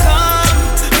 me a come.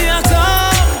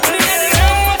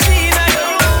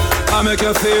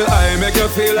 I make you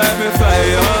feel like me fly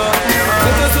up.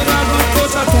 It is a good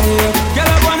coach I tell you. Get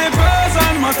up on the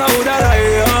person, matter who that I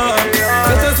am.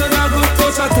 It is a good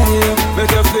coach I tell you.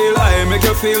 Make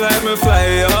you feel like me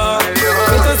fly up.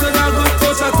 It is a good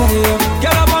coach I tell you.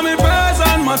 Get up on me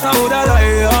person, matter who that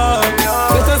I am.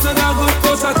 It is a good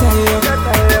coach I tell you.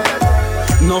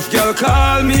 Enough girl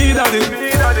call me daddy.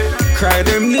 Cry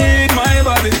them need my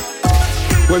body.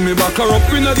 When me back her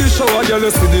up in the shower, girl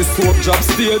you see this soap drop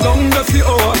stay down the few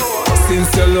hours.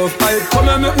 Since your love I come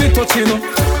and make me touch you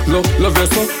know. Love you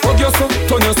so, hug you so,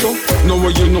 turn you so. Know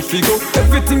where you no figure,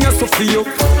 everything you so for you.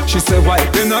 She say why,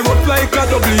 then I rope like a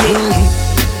W.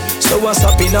 So what's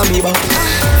up in a me back?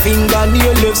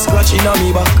 Fingernail left scratching a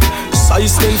me back.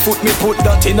 Size 10 foot me put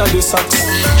that in a the socks.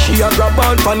 She a grab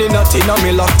on pan in a tin a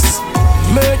me locks.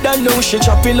 Murder now she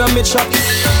chopping a me chop.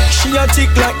 She a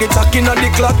tick like the tack in a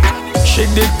the clock. She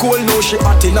did cool now she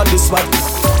hot in a the spot.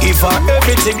 Give her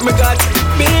everything me got.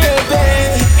 Baby,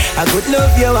 I could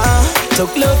love you heart,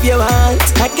 talk love you heart.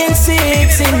 I can see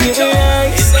it in your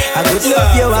eyes. I could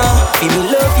love you heart, feel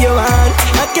love you heart.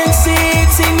 I can see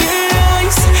it in your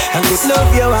eyes. I could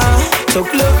love you heart,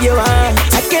 talk love you heart.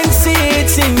 I can see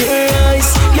it in your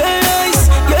eyes. Your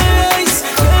eyes, your eyes,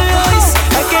 your eyes.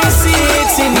 I can see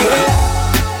it in your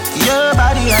eyes. Your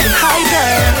body are the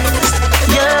highest.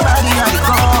 Your body are the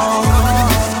gold.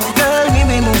 Girl,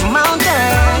 me move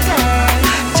mountains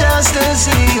just to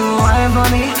see you wine for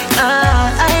me.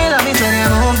 I love it when you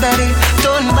move, baby.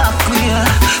 Turn back queer,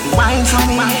 wine for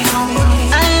me.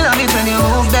 I love it when you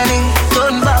move, baby.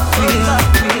 Turn back queer.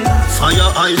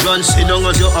 Fire eyes and sit down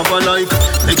as you have a like.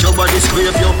 Make your body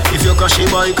scrape you if you crash a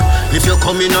bike. If you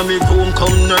come in a me room,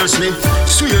 come nurse me.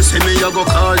 Swear say me I go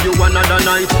call you another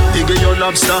night. Big your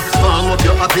lobster, warm up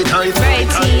your appetite.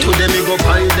 Today me go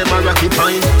pile them a rocky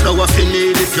pine. Flower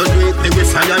need if you do it, me we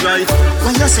fire right.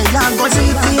 When you say I go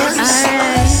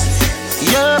GPS,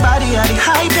 your body are the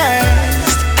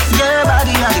highest. Your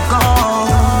body are the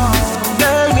gold.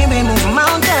 Girl, me move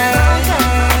mountains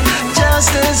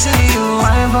just to see you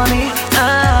wine for me.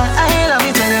 I love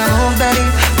it when you move, baby.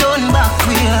 Turn back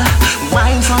queer,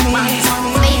 wine for me.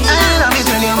 I love it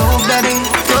when you move, baby.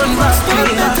 Turn back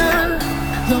queer.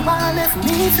 You wanna left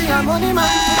me for your money, man.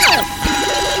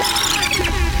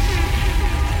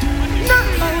 Now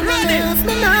leave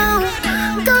me now.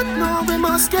 God know we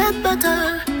must get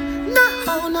better.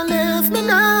 Now leave me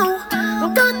now.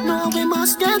 God know we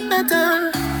must get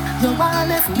better. You wanna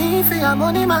left me for your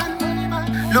money, man.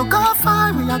 Look how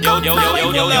far we are gone. Yo,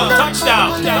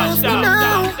 touchdown.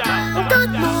 God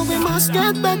know we must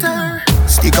get better.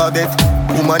 Stick a bet,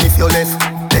 woman if you left,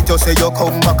 let you say you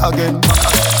come back again.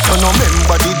 You no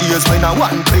remember the days when I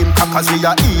one cream crackers we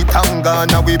a eat and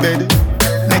gone we bed.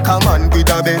 Make a man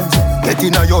with a Benz, get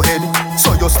in your head.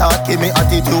 So you start give me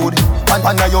attitude.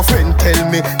 And now your friend tell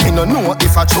me no know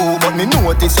if I true, but me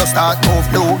notice you start move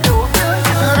low.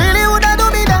 Really woulda do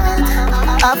me that?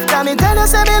 After me tell you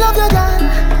say me love you, girl.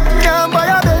 Can't buy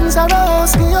a Benz or a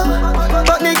house for you,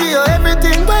 but me give you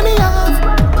everything when me have.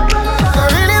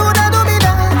 Really woulda do me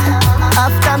that?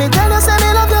 After me tell you say me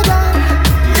love you, girl.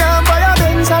 Can't buy a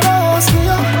Benz or a house for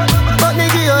you, but me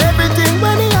give you everything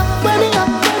when me have, when me have.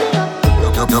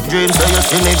 Your dreams say you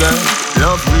see me, girl.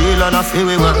 Love real and I feel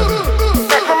we well.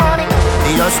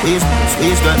 Me a squeeze,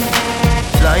 squeeze, girl.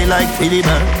 Fly like Philly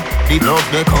bird. The love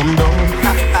they come down.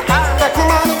 Take me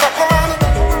money, take me money.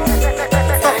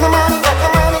 Take me money, take me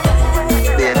money.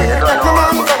 Baby, I don't know what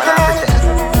I'm pretend.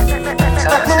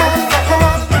 Take me money, take me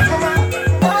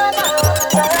money.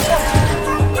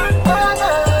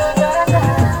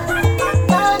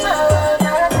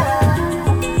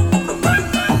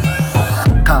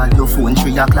 Call your phone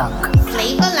 3 o'clock.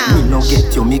 Me no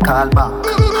get you, me call back.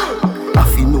 I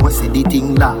feel no say the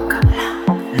thing lock.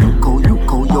 Look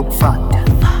how you fat.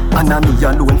 And I me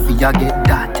alone for you get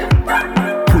that.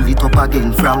 Pull it up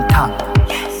again from top.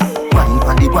 Wine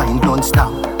on the wine don't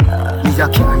stop. Me a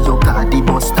carry your car the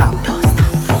bus stop.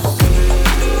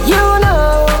 You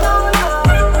know,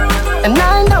 and I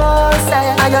know, say,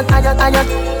 I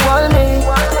hold me.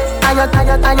 I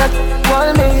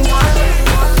hold me.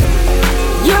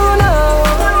 You know,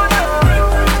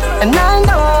 and I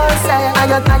know, say, I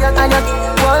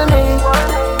hold me.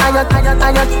 I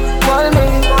hold me.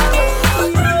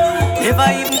 Never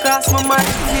even cross my mind.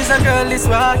 Is a girl that's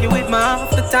walking with me half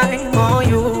the time. Oh,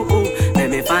 you, let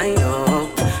me find out.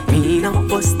 Me not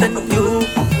bustin' you.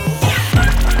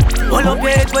 All up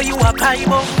your head where you a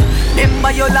climb up.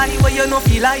 Remember your life where you no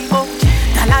feel like up.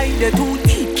 The lie the too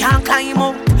deep can't climb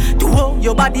up. To how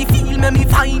your body feel make me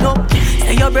find out.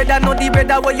 Say your brother know the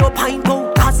brother where you pint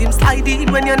out. Cause him slide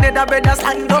in when your nether brother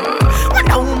slide up.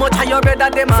 Wonder how much of your brother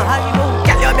them a hide out.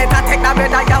 Girl you better take that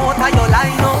brother you out of your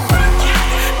line up.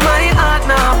 My heart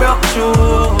now broke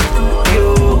through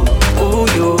you, ooh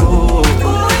you.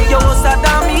 You was a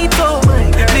damn too.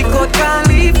 Me God can't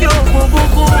leave you, boo boo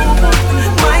boo.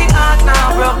 My heart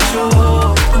now broke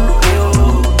through you,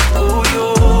 ooh you.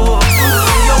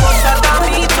 You was a damn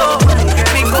too.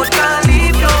 Me God can't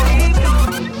leave you.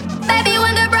 Baby,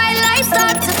 when the bright lights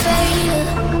start to fade,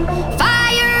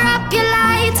 fire up your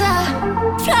lighter,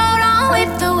 float on with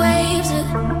the waves.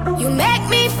 You make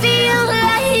me feel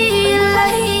like.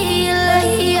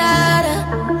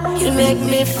 You make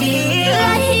me feel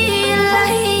like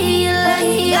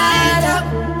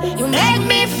you make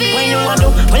me feel. When you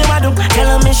want to, tell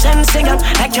a mission singer.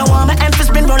 Like you want my emphasis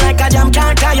spin roll like a jam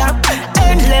can't tire.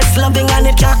 Endless loving and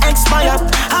it can't expire.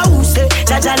 I will say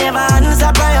that I never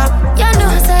answer prayer. You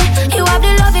know, say, you have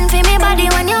the loving for me body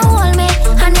when you hold me.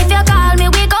 And if you call me,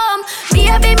 we come.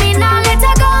 Baby, me now let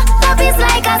her go. Love is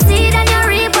like a seed and you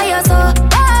reap what you sow.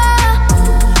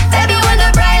 Baby, when the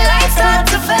bright lights start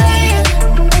to fade,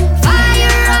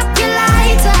 fire up your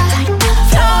lighter,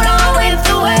 float on with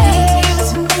the waves.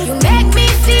 You make me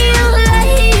feel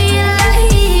lighter.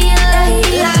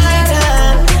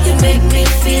 You make me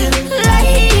feel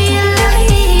lighter.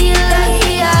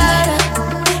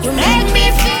 You make me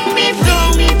feel.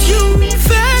 Don't you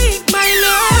fake my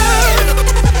love?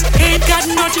 Ain't got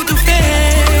nothing to fear.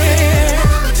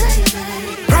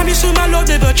 Promise you my love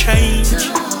never change.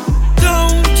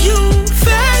 Don't you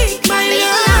fake my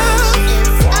love?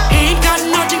 Ain't got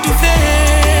nothing to fear.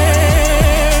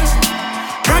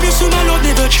 Promise you my love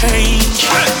never change.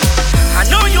 I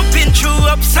know you've been through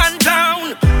ups and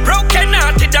down, broken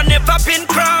hearted and never been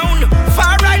crowned.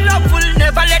 Far right love will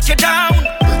never let you down.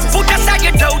 Put aside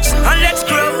your doubts and let's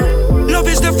grow. Love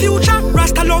is the future,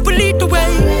 Rasta love will lead the way.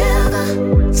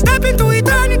 Step into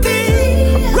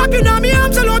eternity. Wrap you in my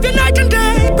arms, I love you night and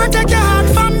day. Protect your heart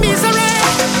from misery.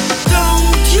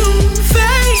 Don't you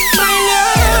fake my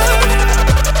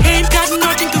love? Ain't got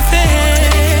nothing to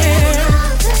fear.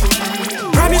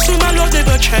 Promise you my love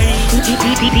never change.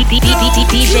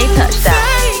 DJ Touchdown.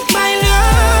 Fake my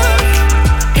love.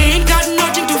 Ain't got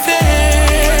nothing to fear.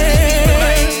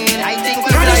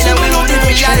 Promise you my love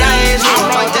never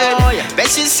change.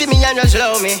 Best you see me and just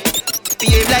love me.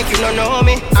 Behave like you don't know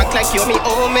me. Act like you me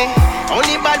owe me.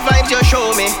 Only bad vibes you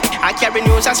show me. I carry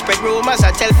news, I spread rumors.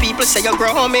 I tell people say you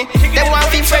grow me. They want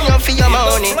to be friend you for your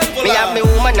money. Me have me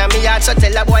woman and me heart, so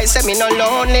tell a boy say me no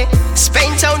lonely.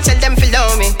 Spain town, tell them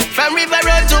follow me. From River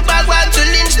Road to Bagwell to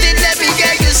Lynch, did let me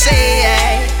get you say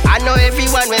I know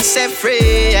everyone will set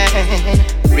free.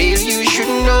 Real you should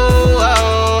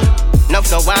know. No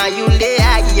love no why you lay,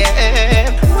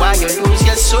 yeah. Why you lose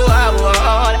your soul,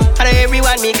 and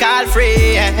everyone me call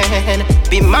friend.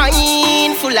 Be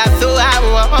mindful of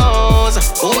those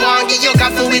who want give you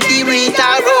coffee with the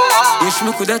Rita Rose. Wish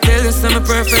me coulda tell you I'm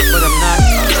perfect, but I'm not.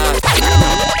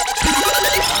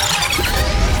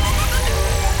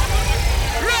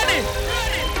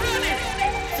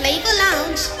 Flava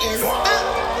Lounge is up.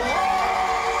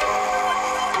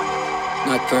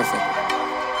 Not perfect.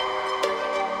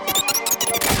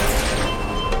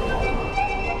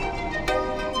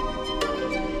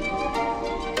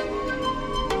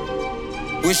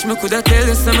 Wish me coulda tell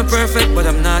you I'm perfect, but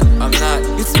I'm not.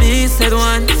 It's me, said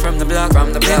one from the block.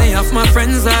 Many of my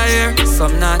friends are here,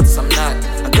 some not.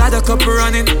 I got a couple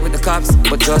running with the cops,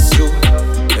 but just you.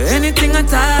 Anything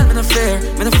at all, me no fear.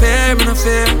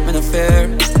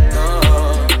 No.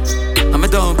 I'm a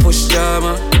don't push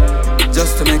drama,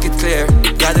 just to make it clear.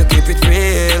 Gotta keep it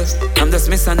real. I'm just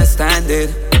misunderstanding.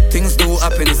 Things do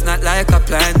happen, it's not like I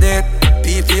planned it.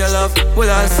 People you love will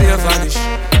all see you vanish.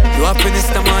 Your happiness,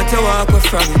 the month you walk away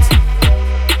from it.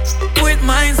 With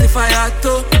minds if I had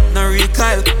to, no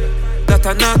recoil. That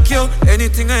I knock you,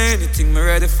 anything, me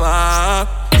ready for.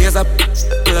 Here's a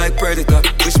like predator.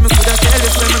 Wish me coulda tell you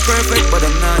I'm perfect, but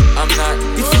I'm not.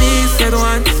 It's me, said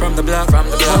one from the block.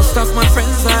 Most of my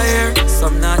friends are here,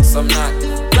 some not.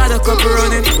 Got a couple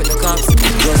running with the cops,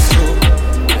 just true.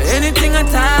 Anything at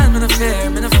all, me no fear.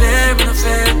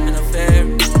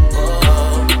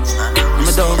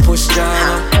 I don't push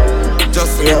down,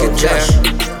 just to make it clear.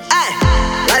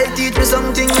 Life teach me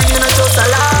something when me not trust a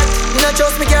lot. Me not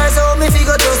trust me car, so me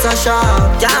figure trust a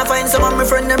shop. Can't find some of my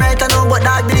friend them right now, but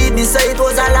that believe me say it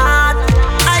was a lot.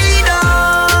 I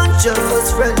don't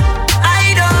trust friend,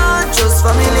 I don't trust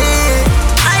family.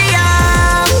 I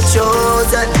am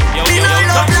chosen. Me no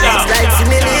love life like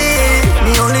simile.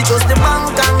 Me only trust the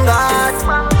bank and God.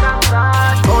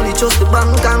 Only trust the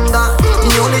bank and God.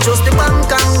 Me only trust the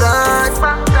bank and God.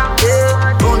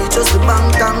 Yeah, only trust the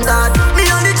bank and God. Me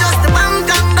only trust the bank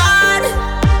and God.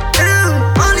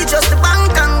 Only trust the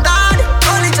bank and God.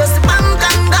 Only trust the bank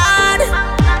and God.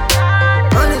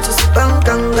 Only trust the bank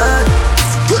and God.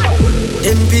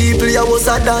 Them people ya was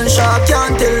a dance shop.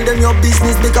 Can't tell them your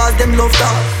business because them love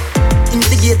that.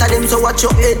 Instigator them, so watch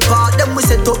your head part. Them we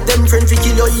set up them friends we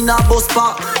kill you in a bus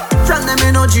park. From them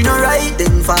energy no right.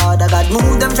 Then Father God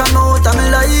move them from out of my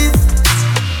life.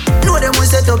 Know them we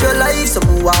set up your life. So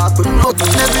we walk with nothing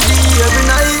every day, every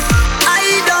night.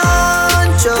 I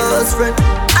don't trust friend,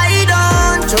 I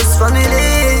don't trust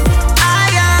family.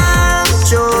 I am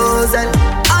chosen.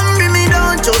 Me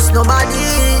don't trust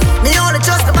nobody. Me only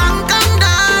trust the bank and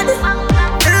God.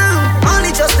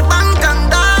 Only trust the bank and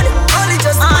God. Only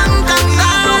trust the bank and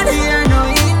God.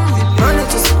 Only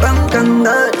trust the bank and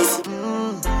God.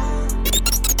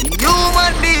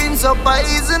 Human beings so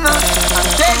poisonous and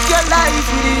take your life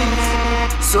with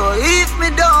it. So if me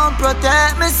don't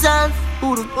protect myself,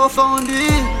 who the fuck found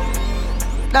it?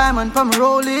 Diamond from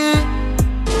rolling.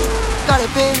 Gotta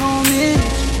pay homies.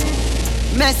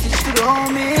 Message to the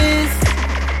homies.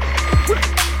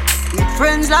 With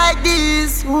friends like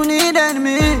these, who need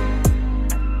enemy?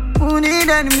 Who need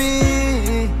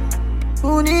enemy?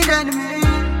 Who need enemy?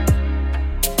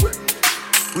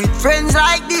 With friends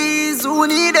like these, who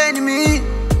need enemy?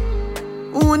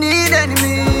 Who need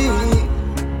enemy?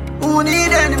 Who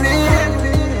need enemy?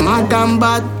 Madam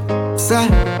bad, sir.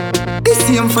 The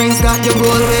same friends got you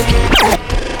roll with.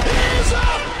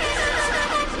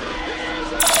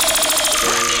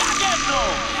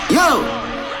 Yo!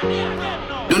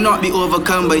 Do not be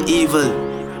overcome by evil,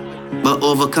 but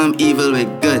overcome evil with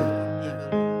good.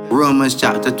 Romans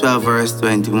chapter 12 verse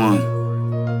 21.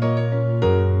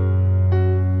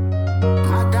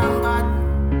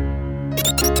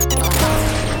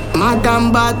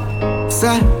 Madam bad,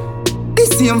 sir. The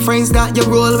same friends that you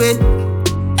roll with,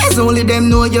 it's only them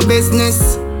know your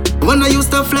business. When I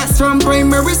used to flex from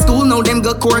primary school, now them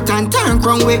go court and turn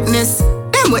crown witness.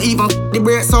 Them will even the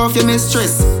brakes off your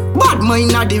mistress. Bad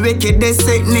mind not the wickedest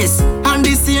sickness. And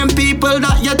the same people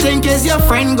that you think is your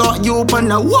friend got you up on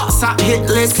the WhatsApp hit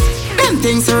list. Them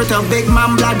things hurt a big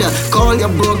man bladder. Call your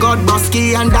bro God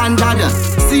Bosky and Dan Dada.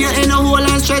 See you in a hole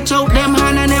and stretch out them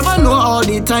hand. I never know all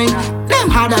the time. Them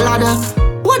had a ladder.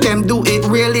 What them do, it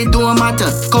really don't matter.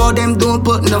 Call them don't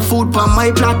put no food on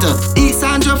my platter. Eat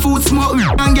Sandra food, smoke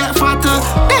and get fatter.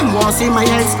 Them want see my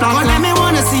head splatter. But let me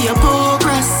wanna see your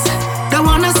progress. They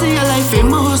wanna see your life in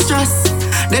more stress.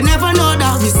 They never know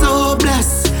that we so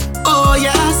blessed. Oh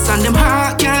yes, and them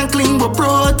heart can't cling but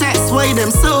protest. Why them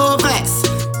so vexed?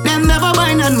 Them never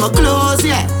buy none my clothes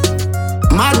yet.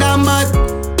 Madam but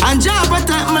and job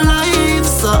protect my life.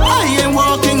 So I ain't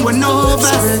walking with no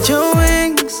vest.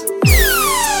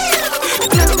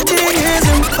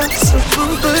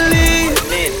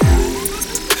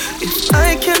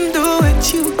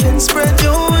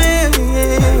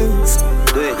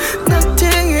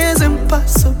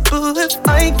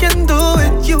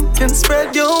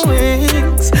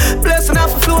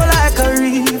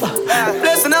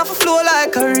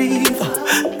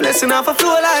 Blessing off a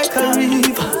flow like a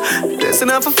river. Blessing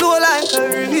off a flow like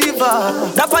a river.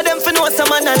 That for them for know some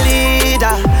man a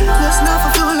leader. Blessing off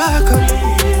a flow like a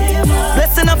river.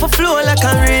 Blessing off a flow like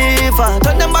a river.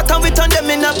 Turn them back and we turn them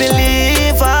in a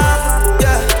believer.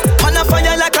 Yeah. Man a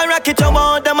fire like a rocket, you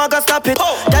want them, I gotta stop it.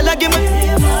 Y'all give me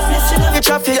the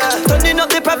traffic. Turning up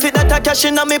the profit that I cash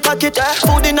in my pocket.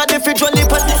 Food in the fridge, only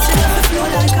put this.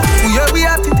 Yeah, we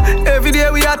at it, every day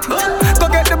we at it. Go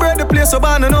get the bread, the place so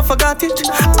bad and don't forget it.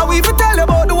 I will even tell you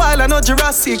about the wild and not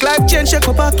Jurassic. Life change, shake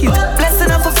up pocket.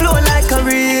 Blessing off a flow like a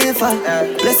river.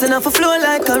 Blessing off a flow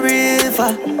like a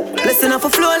river. Blessing off a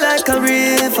flow like a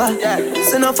river.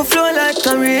 Blessing off a flow like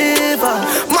a river.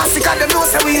 Massacre them know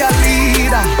say we a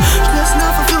leader. Blessing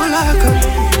off a flow like a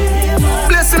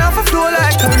river. Blessing off a flow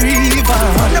like a river.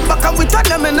 On the back and we tell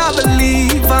them and I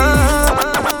believe.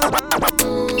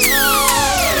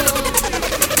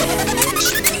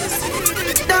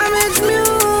 Damage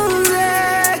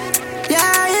music,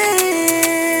 yeah,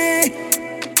 yeah.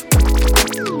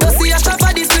 Don't see a shop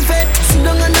for this buffet. Sit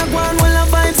down and go on while I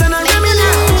vibes and I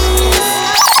reminisce.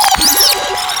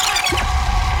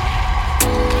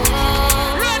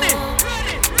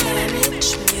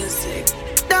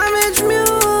 Damage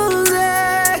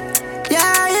music,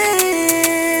 yeah,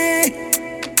 yeah.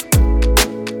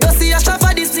 Don't see a shop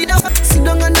for this. Sit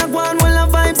down and go on while I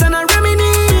vibes and I reminisce.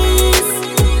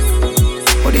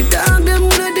 But the dog them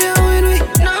wanna deal with me.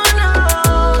 No.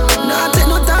 Nah, take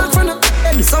no talk from no.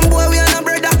 Some boy we are no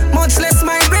brother, much less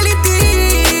my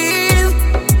relative.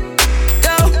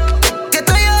 Yo, get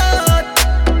tired.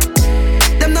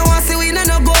 Them no want see we no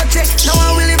go check. Now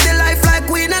I will live the life like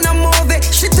we no movie.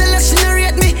 She tell us she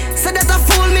narrate me, say that I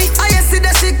fool me. I see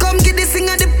that she come get this thing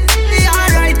and the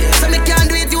alright. So me can't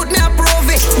do it, youth me approve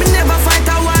it. Me never fight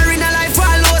a war in a life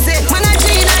I lose it. Man I G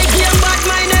I claim bad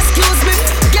mind, excuse me.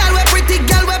 Girl we pretty,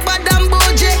 girl we bad and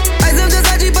bougie. I some just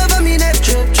a jeep over me neck.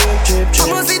 Trip. I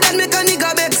must see that make a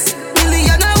nigga vex.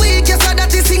 Million a week, yes so that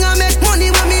this thing I make.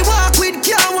 Money when me walk with,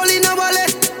 can't hold in a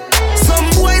wallet. Some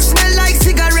boys smell like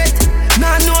cigarette.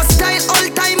 Nah no style, all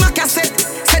time a cassette.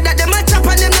 Said that them a chop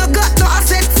and them no got no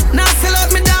assets. Now sell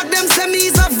out me dog, them say me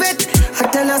is a vet.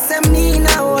 I tell her say me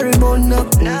nah worry about no.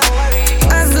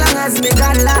 As long as me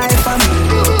got life, I'm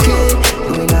okay.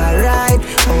 Doing alright,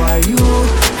 how are you?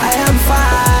 I am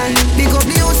fine. Big up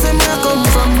the house and I come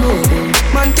from nowhere.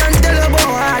 Man can't tell about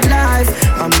hard life.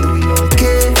 I'm doing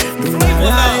okay, doing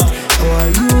alright. How are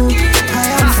you? I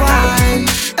am fine.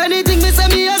 Anything me say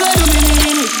me, I gotta do me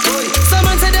mean it.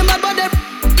 Someone say them bad but them.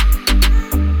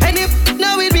 And if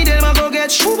now with me, them I go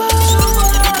get shuba.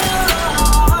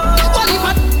 What if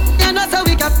I and that's how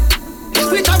we cap?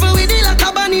 We travel with it like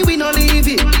a bunny, we no leave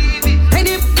it. And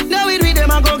if now with me,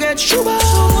 them I go get shuba.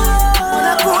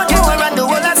 Get around the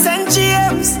world of St.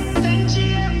 James.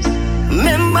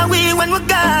 Remember we when we're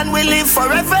gone, we live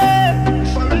forever.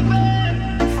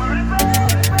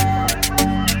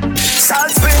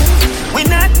 Salt Spring, we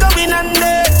not going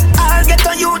under. I'll get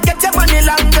on you, get your money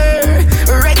longer.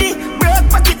 Ready, broke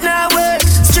pocket now work.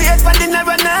 Straight for the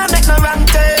narrow now, make no wrong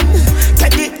turn.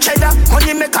 Teddy cheddar,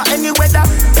 money maker any weather.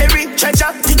 Perry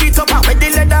treasure, dig it up with the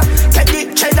leather.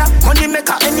 Teddy cheddar, money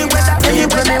maker any weather.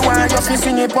 Anyway, me want just me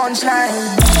sing a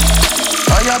punchline.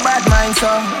 Oh, your bad mind, so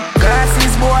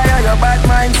glasses, boy, oh, your bad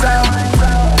mind, so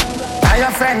are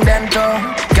your friend, them, too.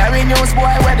 Carry news,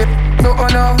 boy, where the no.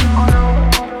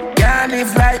 Can't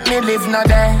live like me, live no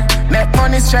day. Make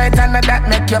money straight and that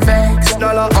make you vex.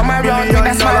 Come around with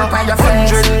a smile on your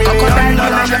face. Crocodile, you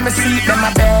let me sleep in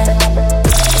my bed.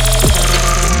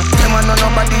 Them are no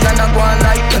nobody and I go on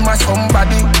like them are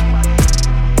somebody.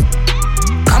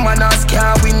 Come on, ask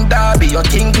can't win derby, you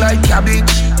think like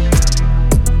cabbage.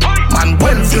 Man,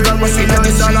 well, figure was in the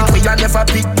street, we a never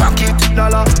pickpocket.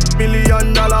 $1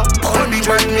 million, only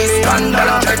badness, $1.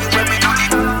 Anyway, we do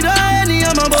it. Any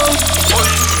I'm about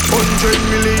 $100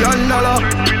 million.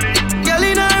 Girl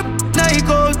in her night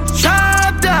out,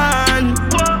 sharp down.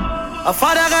 A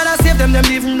father gotta save them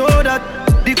even know that.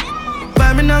 The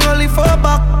buy me not only for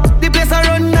back. The place I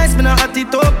run nice, me not at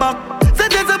it up back. Say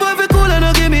there's a boy fi cool and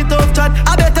no give me tough chat.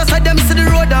 I better side them see the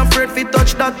road and afraid fi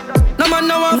touch that. No man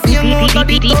no want fi hang out of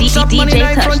the top shop. Money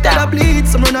in front of the bleed,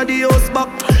 some run of the house back.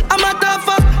 I'm a tough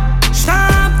fuck,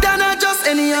 sharp down or just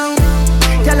anyhow.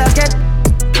 Y'all get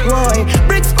Roy,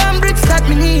 bricks from bricks that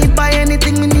me need. Buy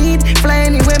anything me need, fly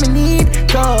anywhere me need.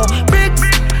 Go, bricks,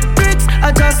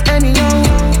 I just anyhow.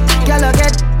 Y'all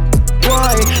get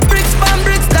Roy, bricks from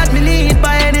bricks that me need.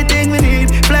 Buy anything me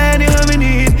need, fly anywhere me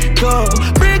need. Go,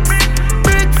 bricks.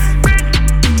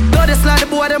 Go this like the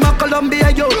boy them a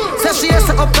Columbia yo. Say she has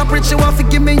up top rich, she want to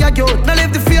give me a yo. Now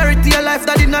leave the fear it reality of life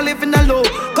that didn't live in a low.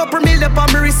 Couple mil up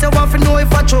on me wrist, you want to know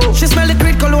if I true. She smell the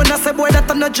green cologne, I say boy that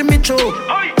I'm not Jimmy Choo.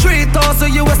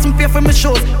 3,000 US and pay for me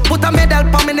shows. Put a medal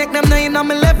pa me neck, them now in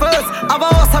my levels. Have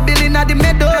a house a billion at the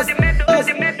meadows.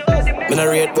 Me no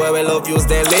rate boy, we love use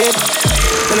their late.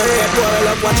 Me no rate boy, we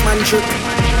love watch man trip.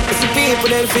 If the people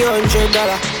then feel $100,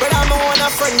 but I'm on a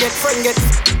friend get.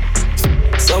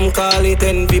 Some call it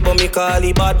envy, but me call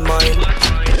it bad mind.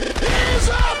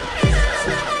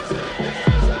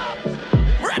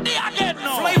 Ready again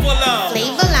now. Flava Lounge.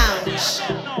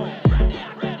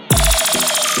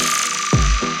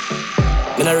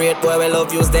 Me no rate boy, we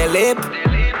love use their lip.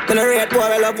 Me no rate boy,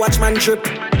 we love watch man trip.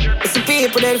 If the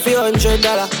people then feel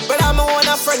 $100, but I'm on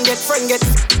a friend get.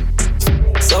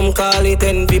 Some call it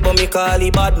envy, but me call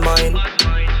it bad mind.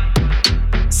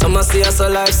 Some a say us a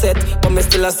life set, but me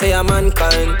still a say a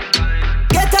mankind.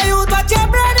 Get a youth watch your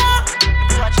brother,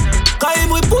 cause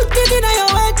him we put it in your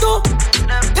head too.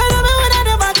 You know me when I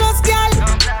never trust girl,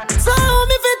 so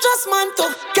me fi trust man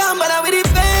too. Can't bother with the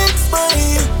fake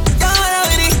smile, can't bother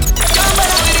with it, can't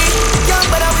bother with it, can't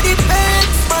bother with the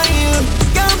fake smile,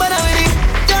 can't bother with it,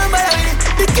 can't bother with it,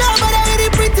 me can't bother with the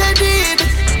pretending,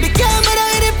 me can't bother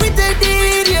with the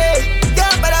pretending, yeah.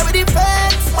 Can't bother with the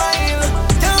fake smile,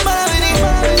 can't bother with it,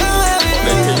 can't bother with it.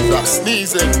 Let things rock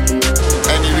sneezing,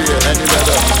 anywhere, any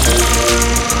weather.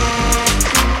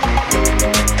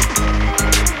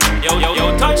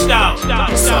 Yo, touchdown.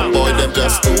 Some boy them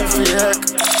just too fake.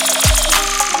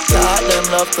 Talk them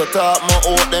love to talk, my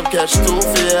oat them catch too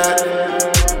fake.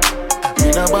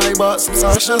 Me no buy box,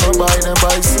 Sasha no buy them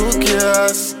buy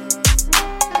suitcase.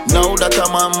 Now that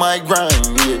I'm on my grind,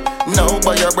 yeah. Now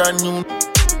buy a brand new.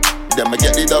 Them I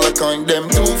get the dollar coin, them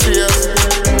too fierce.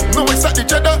 No it's at the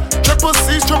cheddar, triple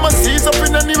C's, drummer C's up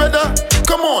in any weather.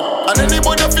 Come on, and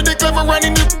anybody feel the clever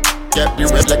running it. Get the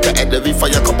red like a head for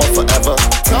your cup of forever.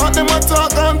 Talk them I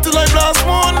talk until I blast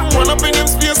one. Run up in them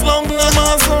space long as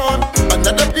my son.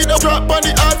 Another beat up drop on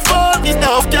the hard fall.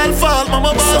 Enough can fall,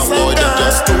 mama boss. Some boy them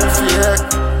just too fake.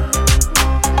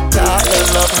 Talk them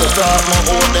love to talk, my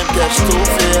own them catch too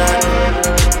fake.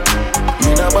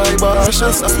 Me no buy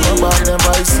brushes, I no buy them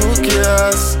buy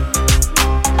suitcase.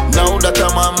 Now that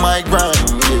I'm on my grind,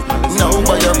 yeah. Now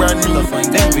buy a brand new.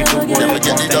 Never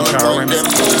get the dollar count them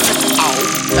too.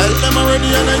 Tell them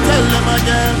already and I tell them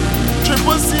again.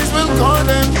 Triple C's will call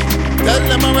them. Tell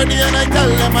them already and I tell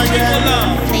them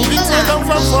again. Big still come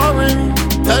from foreign.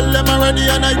 Tell them already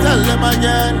and I tell them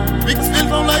again. Big still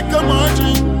come like a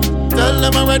margin. Tell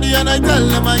them already and I tell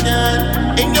them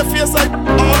again. In your face like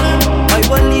all. I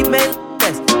won't leave men.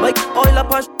 Like oil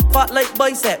up and fat like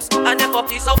biceps. And them up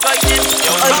these outside them.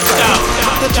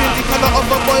 The changing color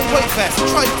of a boy white vest.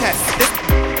 Try test. This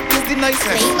is the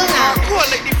nicest. Cool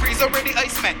like the freeze already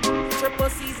ice man. Triple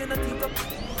C's in a teacup.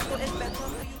 So it's better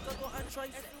for you to go and try.